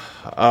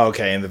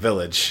 Okay, in the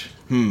village.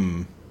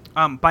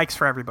 Bikes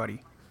for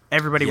everybody.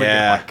 Everybody would get a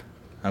Yeah. bike.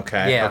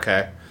 Okay. Yeah.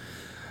 Okay.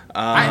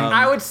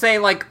 I would say,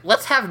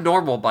 let's have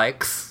normal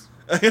bikes.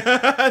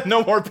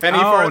 No more penny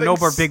Oh, farthings. no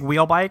more big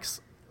wheel bikes?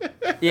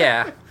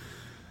 Yeah.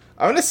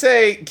 I'm gonna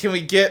say, can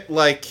we get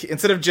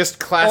instead of just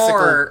classical?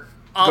 Or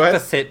Go ahead.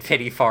 opposite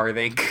penny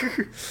farthing.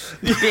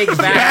 Big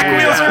back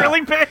Wheels Yeah. are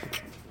really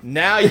big.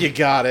 Now you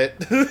got it.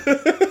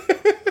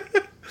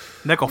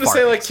 Nickel I'm gonna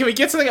fart. say, can we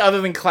get something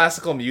other than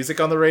classical music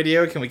on the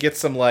radio? Can we get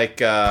some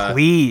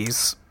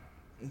Please.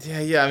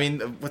 Yeah. I mean,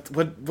 what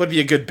would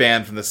be a good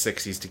band from the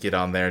 '60s to get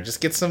on there?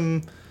 Just get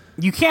some.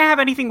 You can't have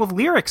anything with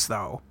lyrics,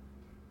 though.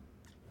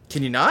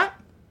 Can you not?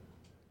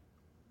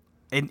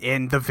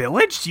 In the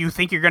village? Do you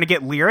think you're going to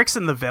get lyrics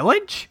in the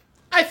village?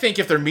 I think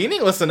if they're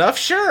meaningless enough,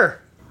 sure.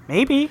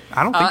 Maybe.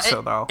 I don't think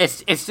so, though.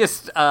 It's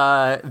just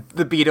the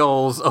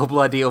Beatles,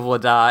 Obla Di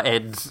Obla Da,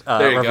 and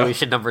There you go.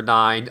 Revolution number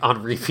 9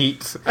 on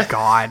repeat.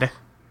 God.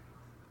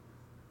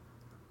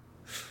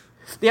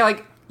 Yeah,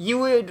 you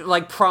would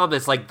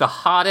promise the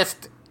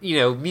hottest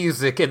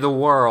music in the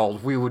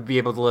world we would be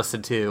able to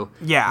listen to.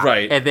 Yeah.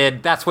 Right. And then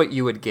that's what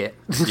you would get.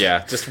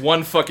 Yeah, just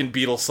one fucking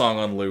Beatles song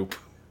on loop.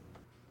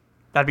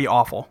 That'd be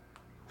awful.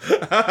 From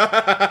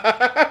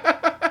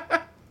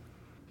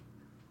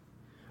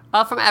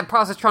at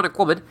Prosetronic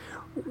Woman,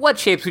 what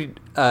shapes would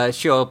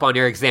show up on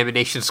your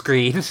examination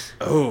screen?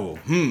 Oh,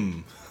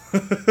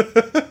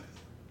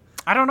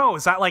 I don't know.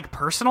 Is that like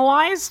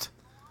personalized?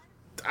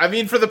 I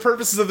mean, for the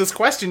purposes of this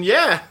question,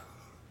 yeah.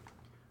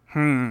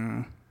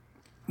 Luke,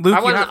 I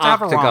you want have an to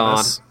have a octagon.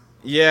 rhombus.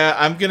 Yeah,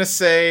 I'm gonna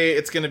say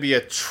it's gonna be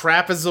a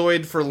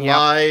trapezoid for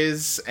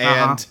lies,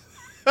 and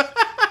You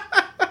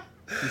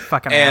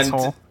fucking And-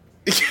 asshole.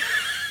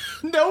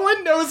 no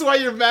one knows why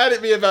you're mad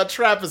at me about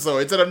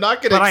trapezoids, and I'm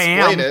not gonna But I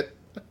explain am. it.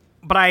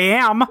 But I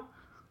am.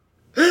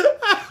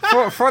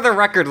 For the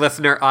record,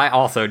 listener, I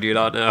also do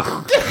not know.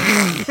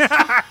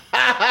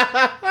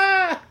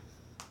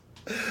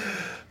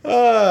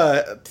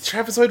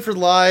 Trapezoid for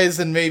lies,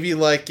 and maybe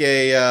like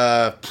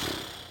a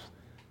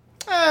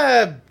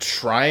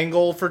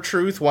triangle for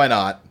truth. Why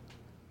not?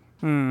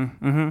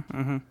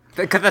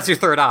 Because that's your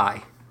third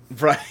eye.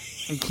 Right.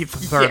 And keep the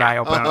third eye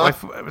open. I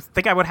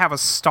think I would have a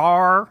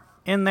star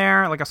in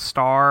there, like a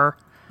star.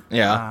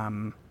 Yeah.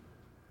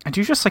 I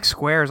do just like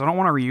squares. I don't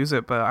want to reuse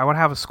it, but I would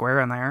have a square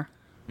in there.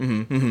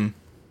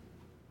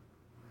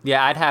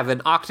 Yeah, I'd have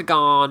an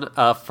octagon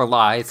for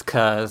lies,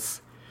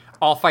 because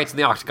all fights in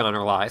the octagon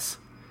are lies.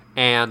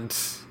 And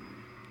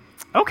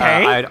Okay.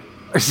 I'd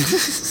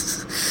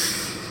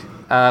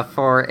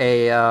for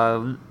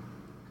a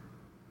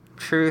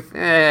truth,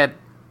 I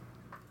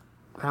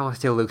don't want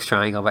to do Luke's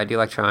triangle, but I do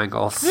like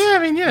triangles. yeah, I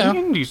mean, You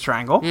can use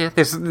triangle. Yeah,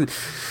 there's.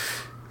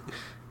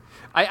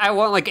 I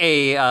want like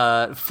a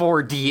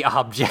 4D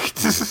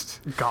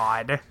object.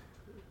 God.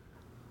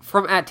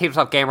 From at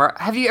Tabletop Gamer,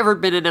 have you ever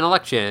been in an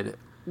election?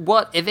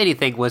 What, if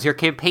anything, was your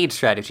campaign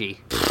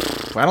strategy?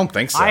 I don't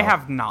think so. I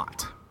have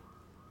not.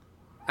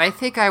 I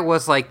think I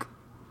was like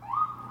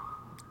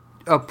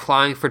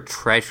applying for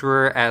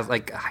treasurer as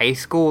like high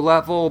school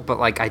level, but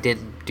like I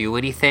didn't do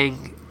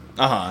anything.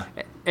 And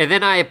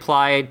then I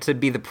applied to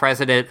be the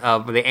president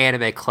of the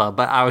anime club,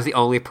 but I was the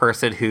only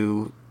person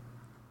who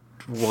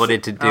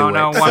wanted to do Oh, it,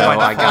 no, so one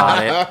by I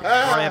got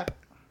it. Rip.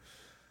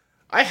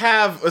 I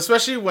have,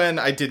 especially when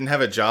I didn't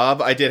have a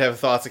job, I did have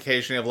thoughts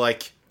occasionally of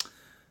like,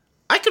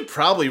 I could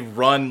probably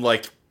run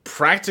like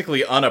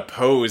practically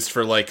unopposed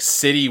for like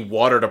city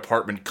water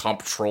department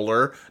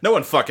comptroller. No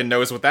one fucking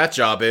knows what that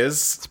job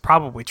is. It's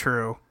probably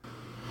true.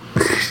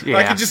 Yeah.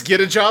 I could just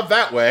get a job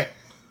that way.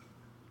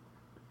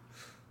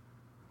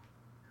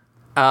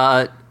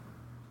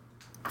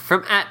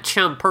 From at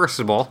Chum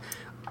Percival,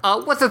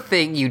 what's a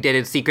thing you did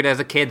in secret as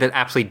a kid that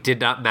absolutely did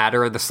not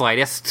matter in the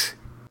slightest?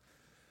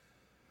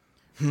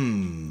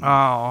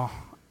 Oh,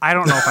 I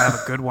don't know if I have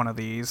a good one of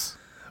these.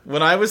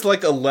 When I was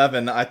like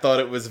 11, I thought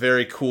it was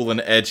very cool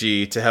and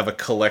edgy to have a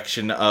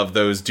collection of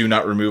those do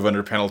not remove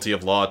under penalty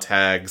of law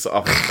tags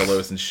off of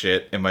pillows and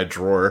shit in my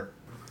drawer.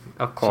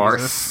 Of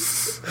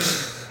course.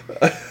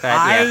 that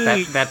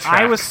I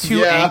tracks. was too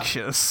Yeah.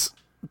 anxious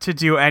to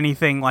do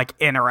anything like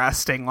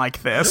interesting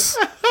like this.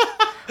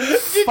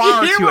 Did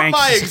Far you hear too what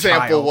my anxious a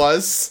example child.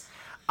 was?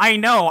 I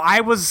know.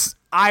 I was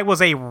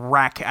a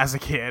wreck as a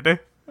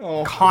kid.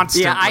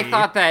 Constantly. Yeah, I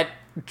thought that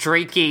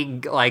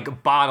drinking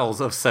like bottles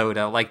of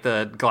soda, like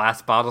the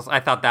glass bottles, I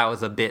thought that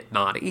was a bit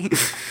naughty.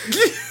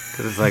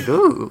 Because it's like,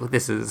 ooh,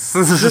 this is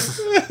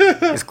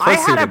it's I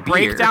closer had to a beer.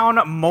 breakdown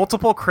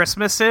multiple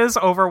Christmases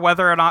over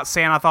whether or not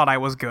Santa thought I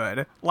was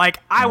good. Like,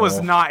 I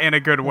was not in a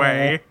good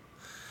way.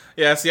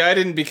 Yeah, see, I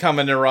didn't become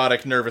a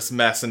neurotic, nervous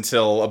mess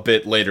until a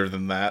bit later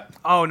than that.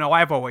 Oh no,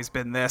 I've always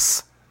been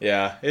this.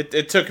 Yeah,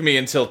 it took me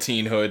until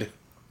teenhood.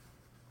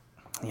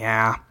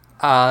 Yeah.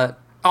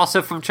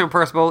 Also from Chum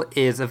Percival,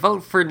 is a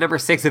vote for number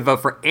 6 a vote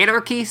for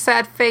anarchy,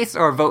 sad face,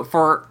 or a vote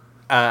for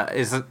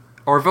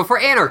vote for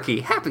anarchy,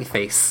 happy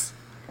face?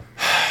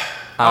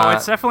 Oh,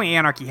 it's definitely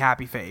anarchy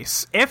happy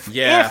face. If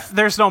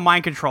there's no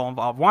mind control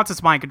involved. Once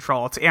it's mind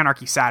control, it's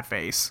anarchy sad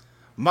face.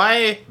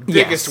 My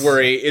biggest Yes.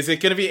 worry, is it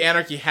going to be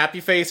anarchy happy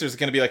face, or is it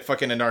going to be like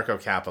fucking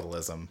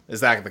anarcho-capitalism? Is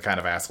that the kind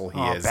of asshole he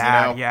Oh, is,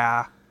 bad, you know?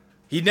 yeah.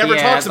 He never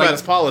Yeah, talks it's about like-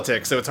 his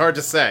politics, so it's hard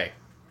to say.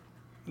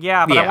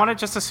 Yeah, but I Yeah. want to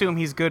just assume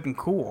he's good and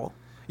cool.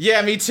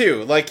 Yeah, me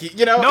too. Like,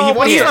 you know, No, he but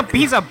wants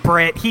he's a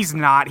Brit. He's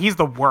not. He's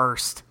the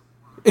worst.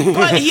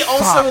 But he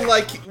also,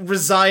 like,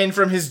 resigned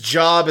from his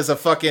job as a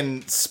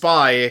fucking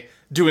spy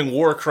doing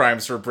war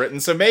crimes for Britain,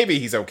 so maybe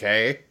he's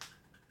okay.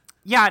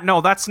 Yeah, no,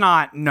 that's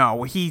not.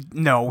 No, he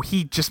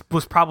just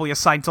was probably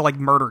assigned to like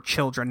murder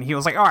children. He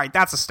was like, all right,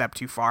 that's a step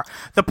too far.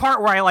 The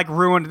part where I like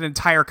ruined an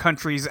entire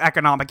country's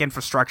economic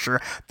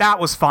infrastructure, that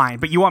was fine.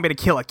 But you want me to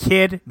kill a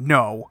kid?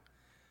 No.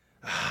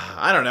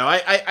 I don't know.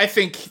 I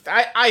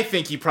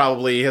think he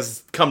probably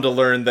has come to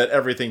learn that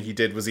everything he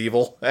did was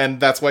evil, and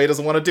that's why he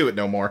doesn't want to do it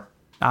no more.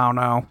 I don't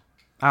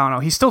know.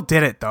 He still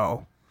did it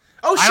though.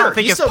 Oh, sure, I don't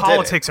think he his still did it.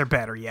 politics are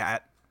better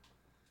yet.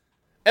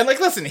 And,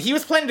 like, listen, he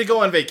was planning to go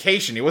on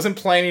vacation. He wasn't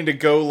planning to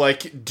go,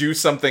 like, do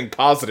something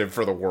positive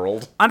for the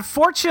world.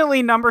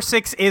 Unfortunately, number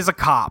 6 is a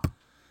cop.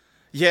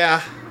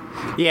 Yeah.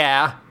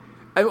 Yeah.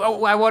 I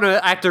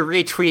have to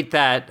retweet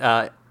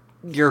that.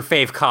 Your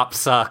fave cop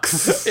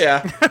sucks.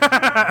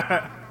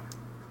 Yeah.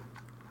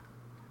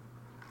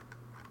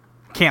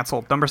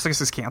 Canceled. Number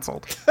 6 is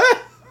canceled.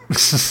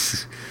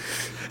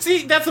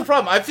 See, that's the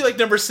problem. I feel like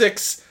number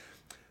 6.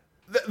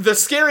 The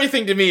scary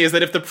thing to me is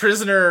that if the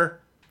prisoner,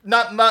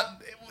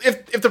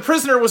 if the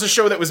prisoner was a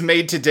show that was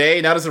made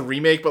today, not as a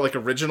remake, but like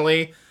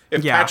originally,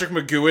 if Patrick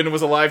McGowan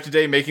was alive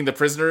today making the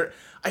prisoner,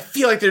 I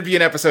feel like there'd be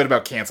an episode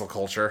about cancel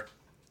culture.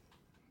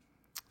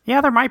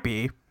 Yeah, there might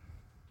be.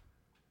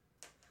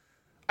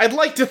 I'd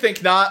like to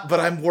think not, but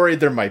I'm worried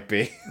there might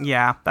be.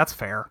 Yeah, that's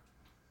fair.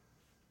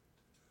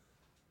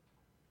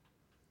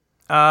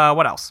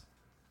 What else?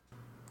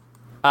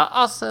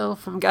 Also,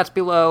 from Guts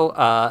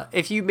Below,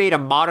 if you made a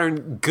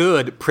modern,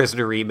 good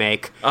Prisoner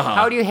remake,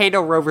 how do you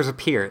handle Rover's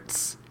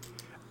appearance?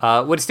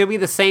 Would it still be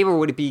the same, or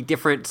would it be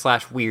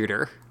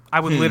different/weirder? I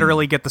would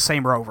literally get the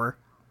same Rover.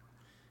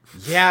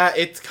 Yeah,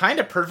 it's kind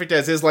of perfect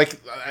as is. Like,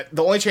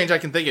 the only change I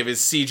can think of is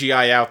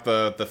CGI out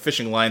the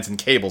fishing lines and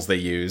cables they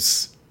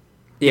use.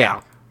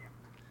 Yeah.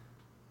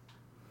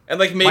 And,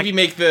 like, maybe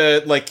make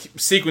the, like,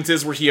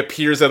 sequences where he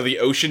appears out of the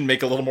ocean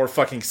make a little more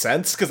fucking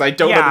sense, because I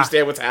don't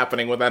understand what's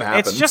happening when that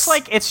happens.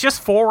 It's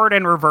just forward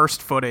and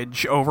reversed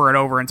footage over and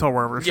over until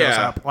Rover shows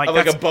up.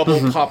 Like a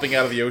bubble popping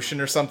out of the ocean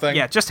or something.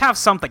 Yeah, just have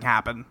something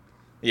happen.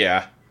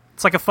 Yeah.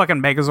 It's like a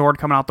fucking Megazord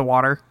coming out the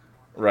water.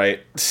 Right.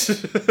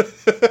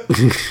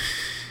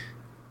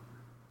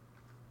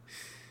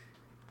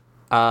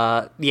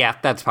 Yeah,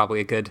 that's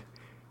probably a good.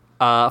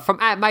 From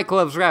 @Mike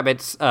Loves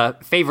Rabbits,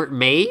 favorite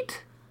maid?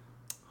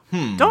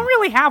 Don't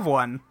really have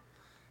one.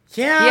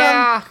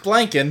 Yeah.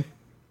 Blanking.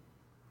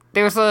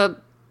 There's a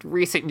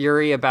recent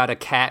Yuri about a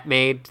cat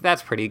maid.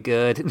 That's pretty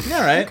good.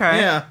 All right.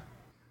 Okay. Yeah.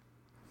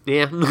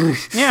 Yeah.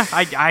 Yeah,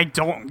 I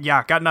don't.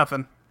 Yeah, got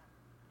nothing.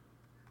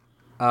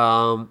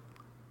 From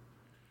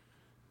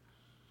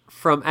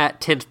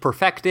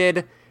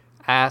 @TintsPerfected,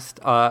 asked,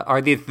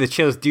 are these the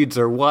show's dudes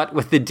or what,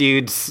 with the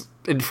dudes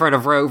in front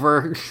of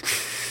Rover?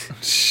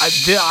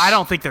 I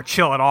don't think they're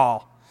chill at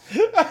all.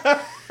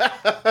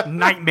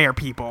 Nightmare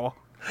people.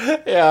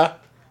 Yeah.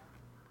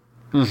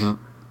 Mm-hmm.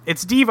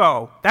 It's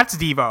Devo. That's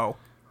Devo.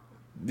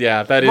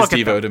 Yeah, that is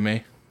Devo to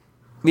me.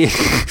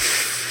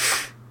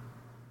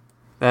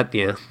 That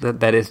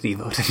is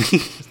Devo to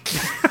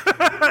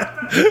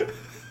me.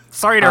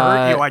 Sorry to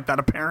hurt you like that,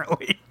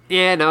 apparently.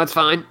 Yeah, no, it's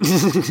fine.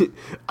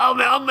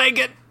 I'll make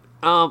it.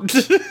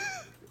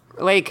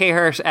 Lady K.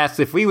 Hirsch asks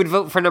if we would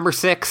vote for number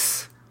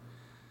 6.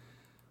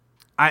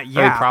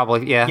 Yeah.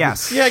 Probably, yeah.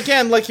 Yes. Yeah,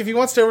 again, like, if he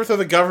wants to overthrow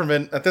the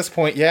government at this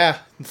point, yeah,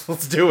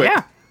 let's do it.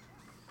 Yeah.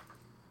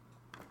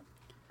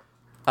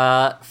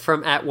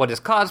 From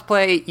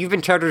 @WhatIsCosplay, you've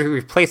been charged with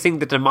replacing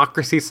the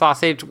democracy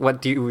sausage.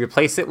 What do you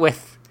replace it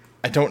with?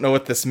 I don't know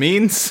what this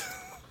means.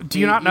 Do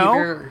you not know?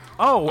 Either.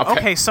 Oh,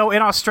 okay. So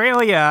in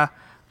Australia,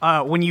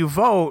 when you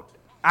vote,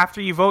 after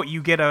you vote, you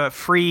get a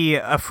free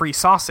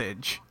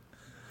sausage.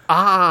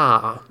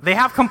 Ah. They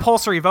have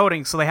compulsory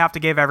voting, so they have to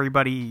give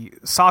everybody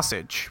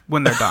sausage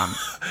when they're done.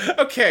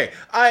 Okay,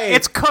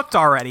 It's cooked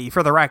already,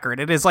 for the record.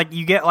 It is like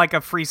you get like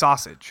a free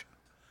sausage.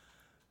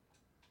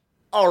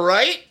 All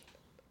right.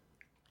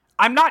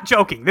 I'm not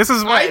joking. This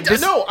is what. I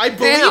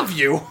believe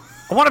you.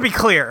 I want to be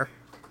clear.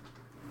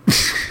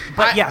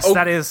 But yes,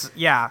 that is,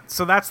 yeah.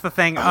 So that's the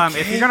thing.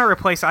 If you're going to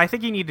replace it, I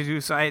think you need to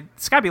do so.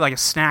 It's got to be like a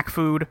snack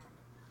food.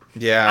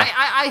 Yeah.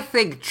 I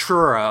think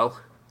churro.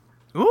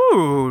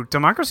 Ooh,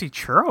 democracy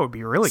churro would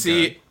be really good.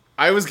 See,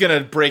 I was going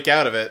to break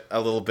out of it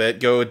a little bit,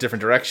 go a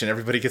different direction.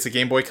 Everybody gets a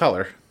Game Boy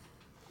Color.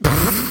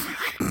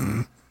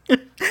 And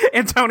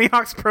Tony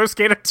Hawk's Pro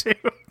Skater 2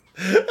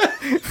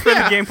 for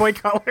the Game Boy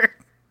Color.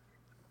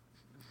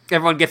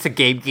 Everyone gets a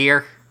Game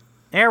Gear.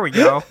 There we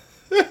go.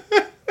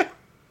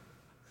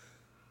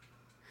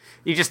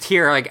 You just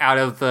hear, like, out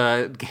of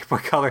the Game Boy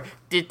Color.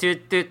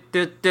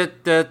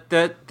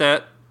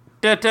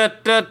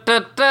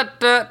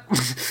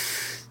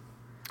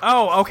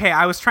 Oh, okay.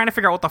 I was trying to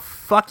figure out what the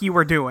fuck you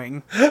were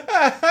doing.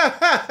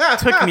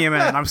 Took me a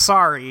minute. I'm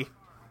sorry.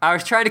 I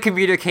was trying to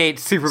communicate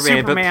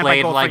Superman but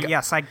played like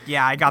yes,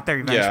 I got there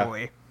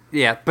eventually.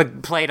 Yeah,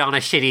 but played on a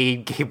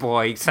shitty Game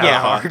Boy sound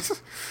card.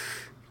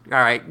 All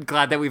right,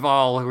 glad that we've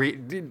all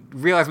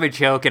realized my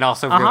joke and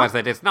also realized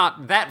that it's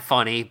not that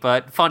funny,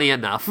 but funny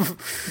enough. From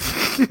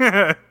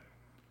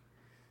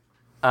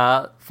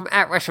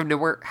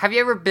 @RushofNowhere, have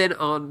you ever been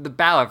on the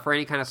ballot for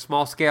any kind of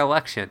small-scale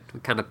election? We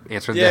kind of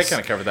answered this. Yeah, I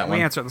kind of covered that one.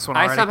 We answered this one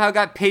already. I somehow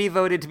got pity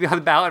voted to be on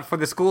the ballot for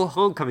the school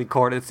homecoming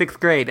court in 6th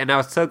grade, and I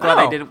was so glad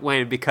I didn't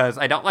win because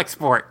I don't like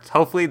sports.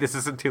 Hopefully this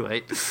isn't too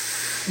late.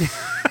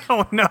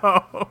 Oh,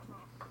 no.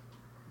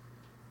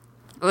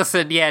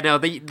 Listen, yeah, no,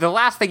 the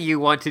last thing you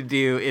want to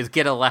do is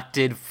get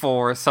elected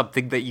for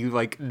something that you,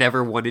 like,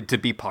 never wanted to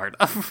be part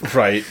of.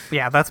 Right.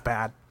 Yeah, that's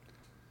bad.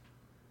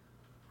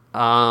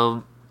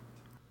 I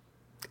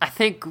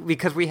think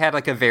because we had,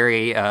 like, a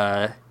very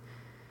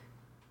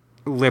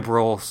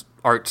liberal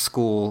art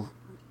school,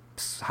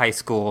 high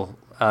school,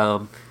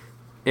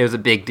 it was a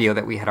big deal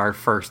that we had our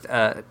first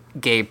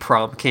gay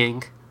prom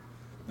king.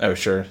 Oh,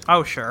 sure.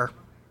 Oh, sure.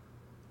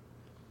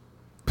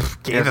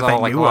 game There's that they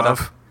all, like, a knew lot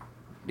of.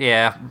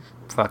 Yeah,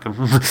 fuck 'em.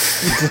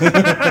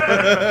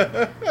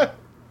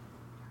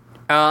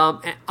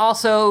 And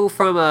also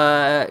from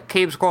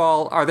Cave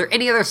Squall, are there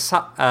any other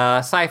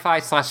sci-fi /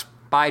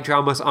 spy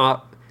dramas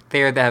out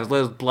there that have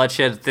little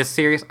bloodshed as this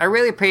series? I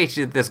really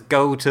appreciate this his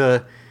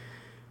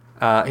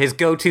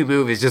go-to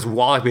move is just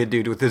walloping a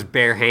dude with his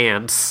bare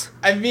hands.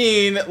 I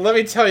mean, let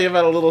me tell you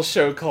about a little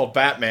show called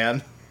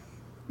Batman.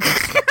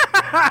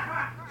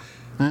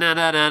 Na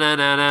na na na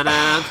na na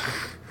na.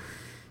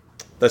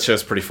 That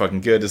show's pretty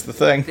fucking good, is the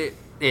thing.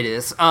 It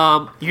is.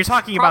 You're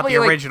talking about Probably, the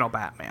like- original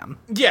Batman.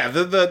 Yeah,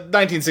 the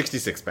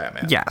 1966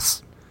 Batman.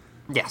 Yes.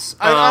 Yes.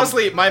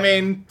 Honestly, my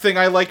main thing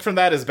I like from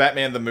that is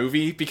Batman the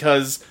movie,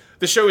 because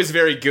the show is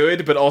very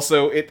good, but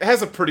also it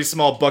has a pretty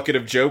small bucket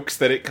of jokes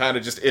that it kind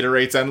of just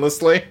iterates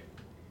endlessly.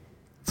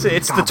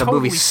 It's God, the the totally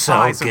movie's so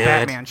size of good.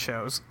 Batman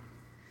shows.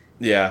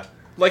 Yeah.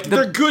 Like,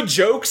 they're good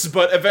jokes,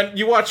 but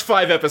you watch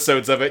 5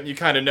 episodes of it, and you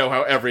kind of know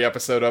how every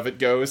episode of it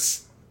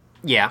goes.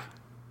 Yeah.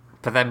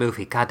 But that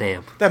movie,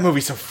 goddamn. That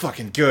movie's so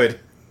fucking good.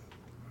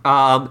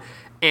 And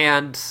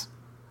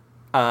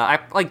I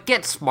like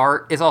Get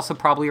Smart is also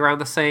probably around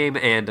the same,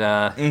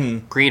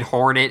 and Green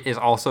Hornet is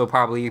also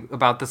probably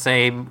about the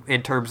same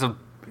in terms of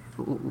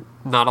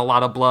not a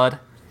lot of blood.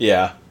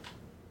 Yeah.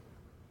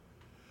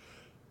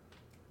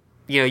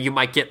 You know, you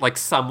might get like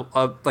some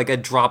like a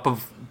drop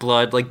of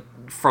blood like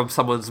from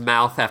someone's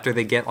mouth after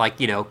they get like,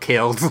 you know,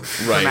 killed.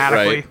 Right,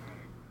 Dramatically. right.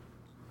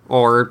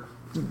 Or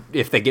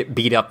if they get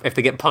beat up, if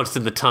they get punched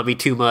in the tummy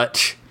too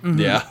much.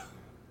 Yeah.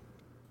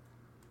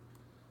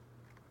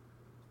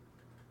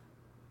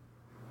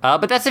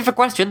 But that's it for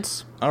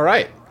questions. All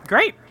right.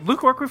 Great.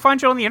 Luke, where can we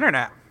find you on the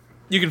internet?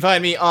 You can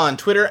find me on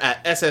Twitter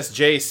at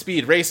SSJ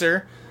Speed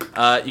Racer.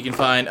 You can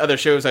find other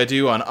shows I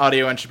do on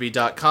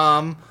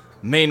audioentropy.com.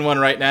 Main one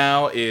right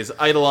now is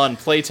Eidolon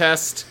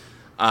Playtest,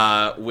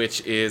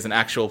 which is an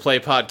actual play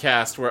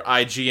podcast where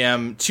I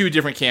GM 2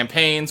 different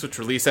campaigns, which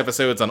release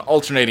episodes on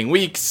alternating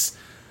weeks.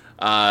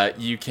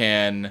 You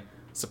can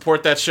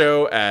support that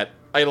show at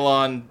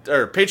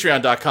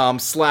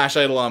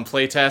patreon.com/Eidolon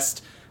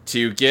Playtest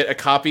to get a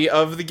copy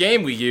of the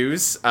game we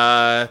use,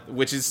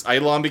 which is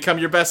Eidolon Become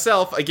Your Best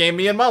Self, a game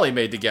me and Molly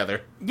made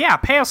together. Yeah,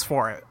 pay us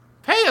for it.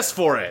 Pay us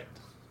for it!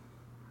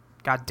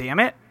 God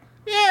damn it.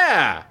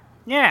 Yeah!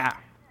 Yeah.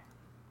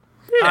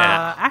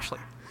 Yeah. Ashley.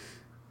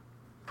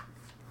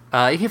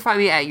 You can find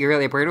me at Your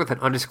Early Brain with an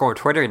 _ on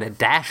Twitter and a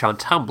dash on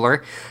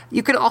Tumblr.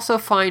 You can also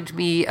find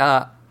me,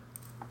 of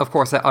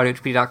course, at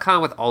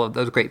audioentropy.com with all of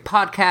those great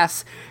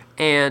podcasts,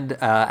 and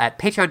at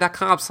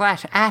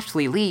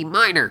patreon.com/Ashley Lee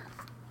Minor.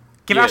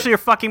 Give Ashley your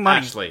fucking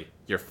money. Ashley,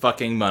 your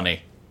fucking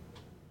money.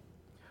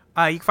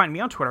 You can find me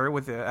on Twitter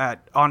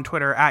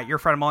at your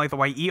friend Molly the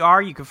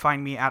YER. You can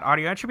find me at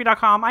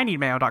audioentropy.com,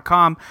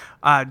 ineedmayo.com.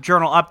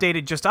 Journal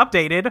updated, just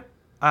updated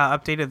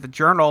the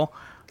journal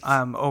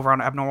over on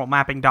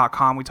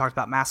abnormalmapping.com. We talked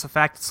about Mass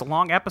Effect. It's a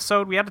long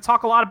episode. We had to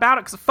talk a lot about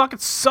it because it fucking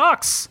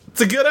sucks. It's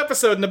a good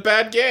episode and a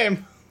bad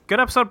game. Good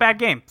episode, bad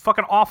game.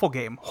 Fucking awful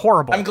game.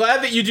 Horrible. I'm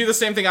glad that you do the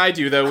same thing I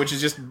do, though, which is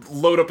just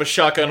load up a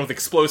shotgun with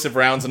explosive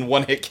rounds and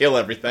one-hit kill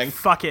everything.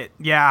 Fuck it.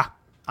 Yeah.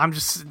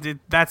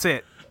 That's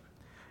it.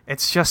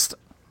 It's just,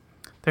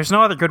 there's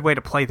no other good way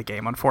to play the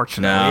game,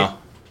 unfortunately.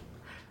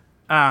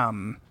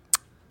 No.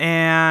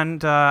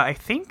 And I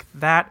think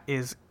that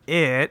is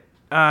it.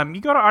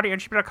 You go to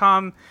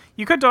audioentropy.com.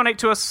 You could donate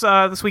to us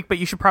this week, but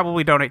you should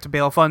probably donate to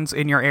bail funds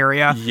in your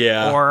area.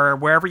 Yeah. Or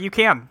wherever you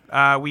can.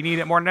 We need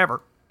it more than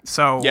ever.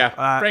 So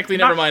Yeah, frankly,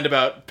 never mind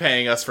about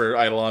paying us for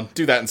Eidolon.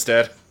 Do that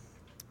instead.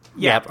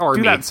 Yeah, or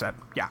do me. that instead.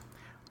 Yeah.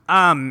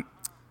 I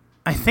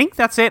think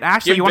that's it.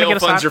 Ashley, Give you want to bail get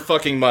us funds out? your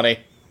fucking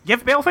money.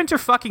 Give bail funds your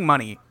fucking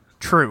money.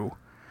 True.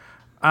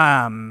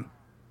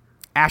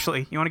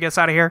 Ashley, you want to get us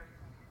out of here?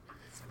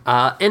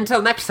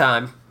 Until next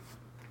time,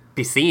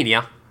 be seeing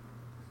ya.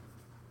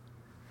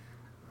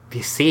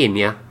 Be seeing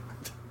ya.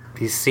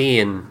 Be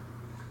seeing.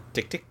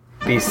 Tick, tick.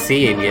 Be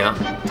seeing ya.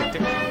 Tick,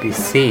 tick. Be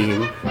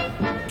seeing.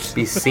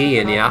 Be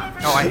seeing ya.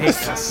 Oh, I hate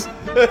this.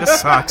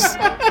 This sucks.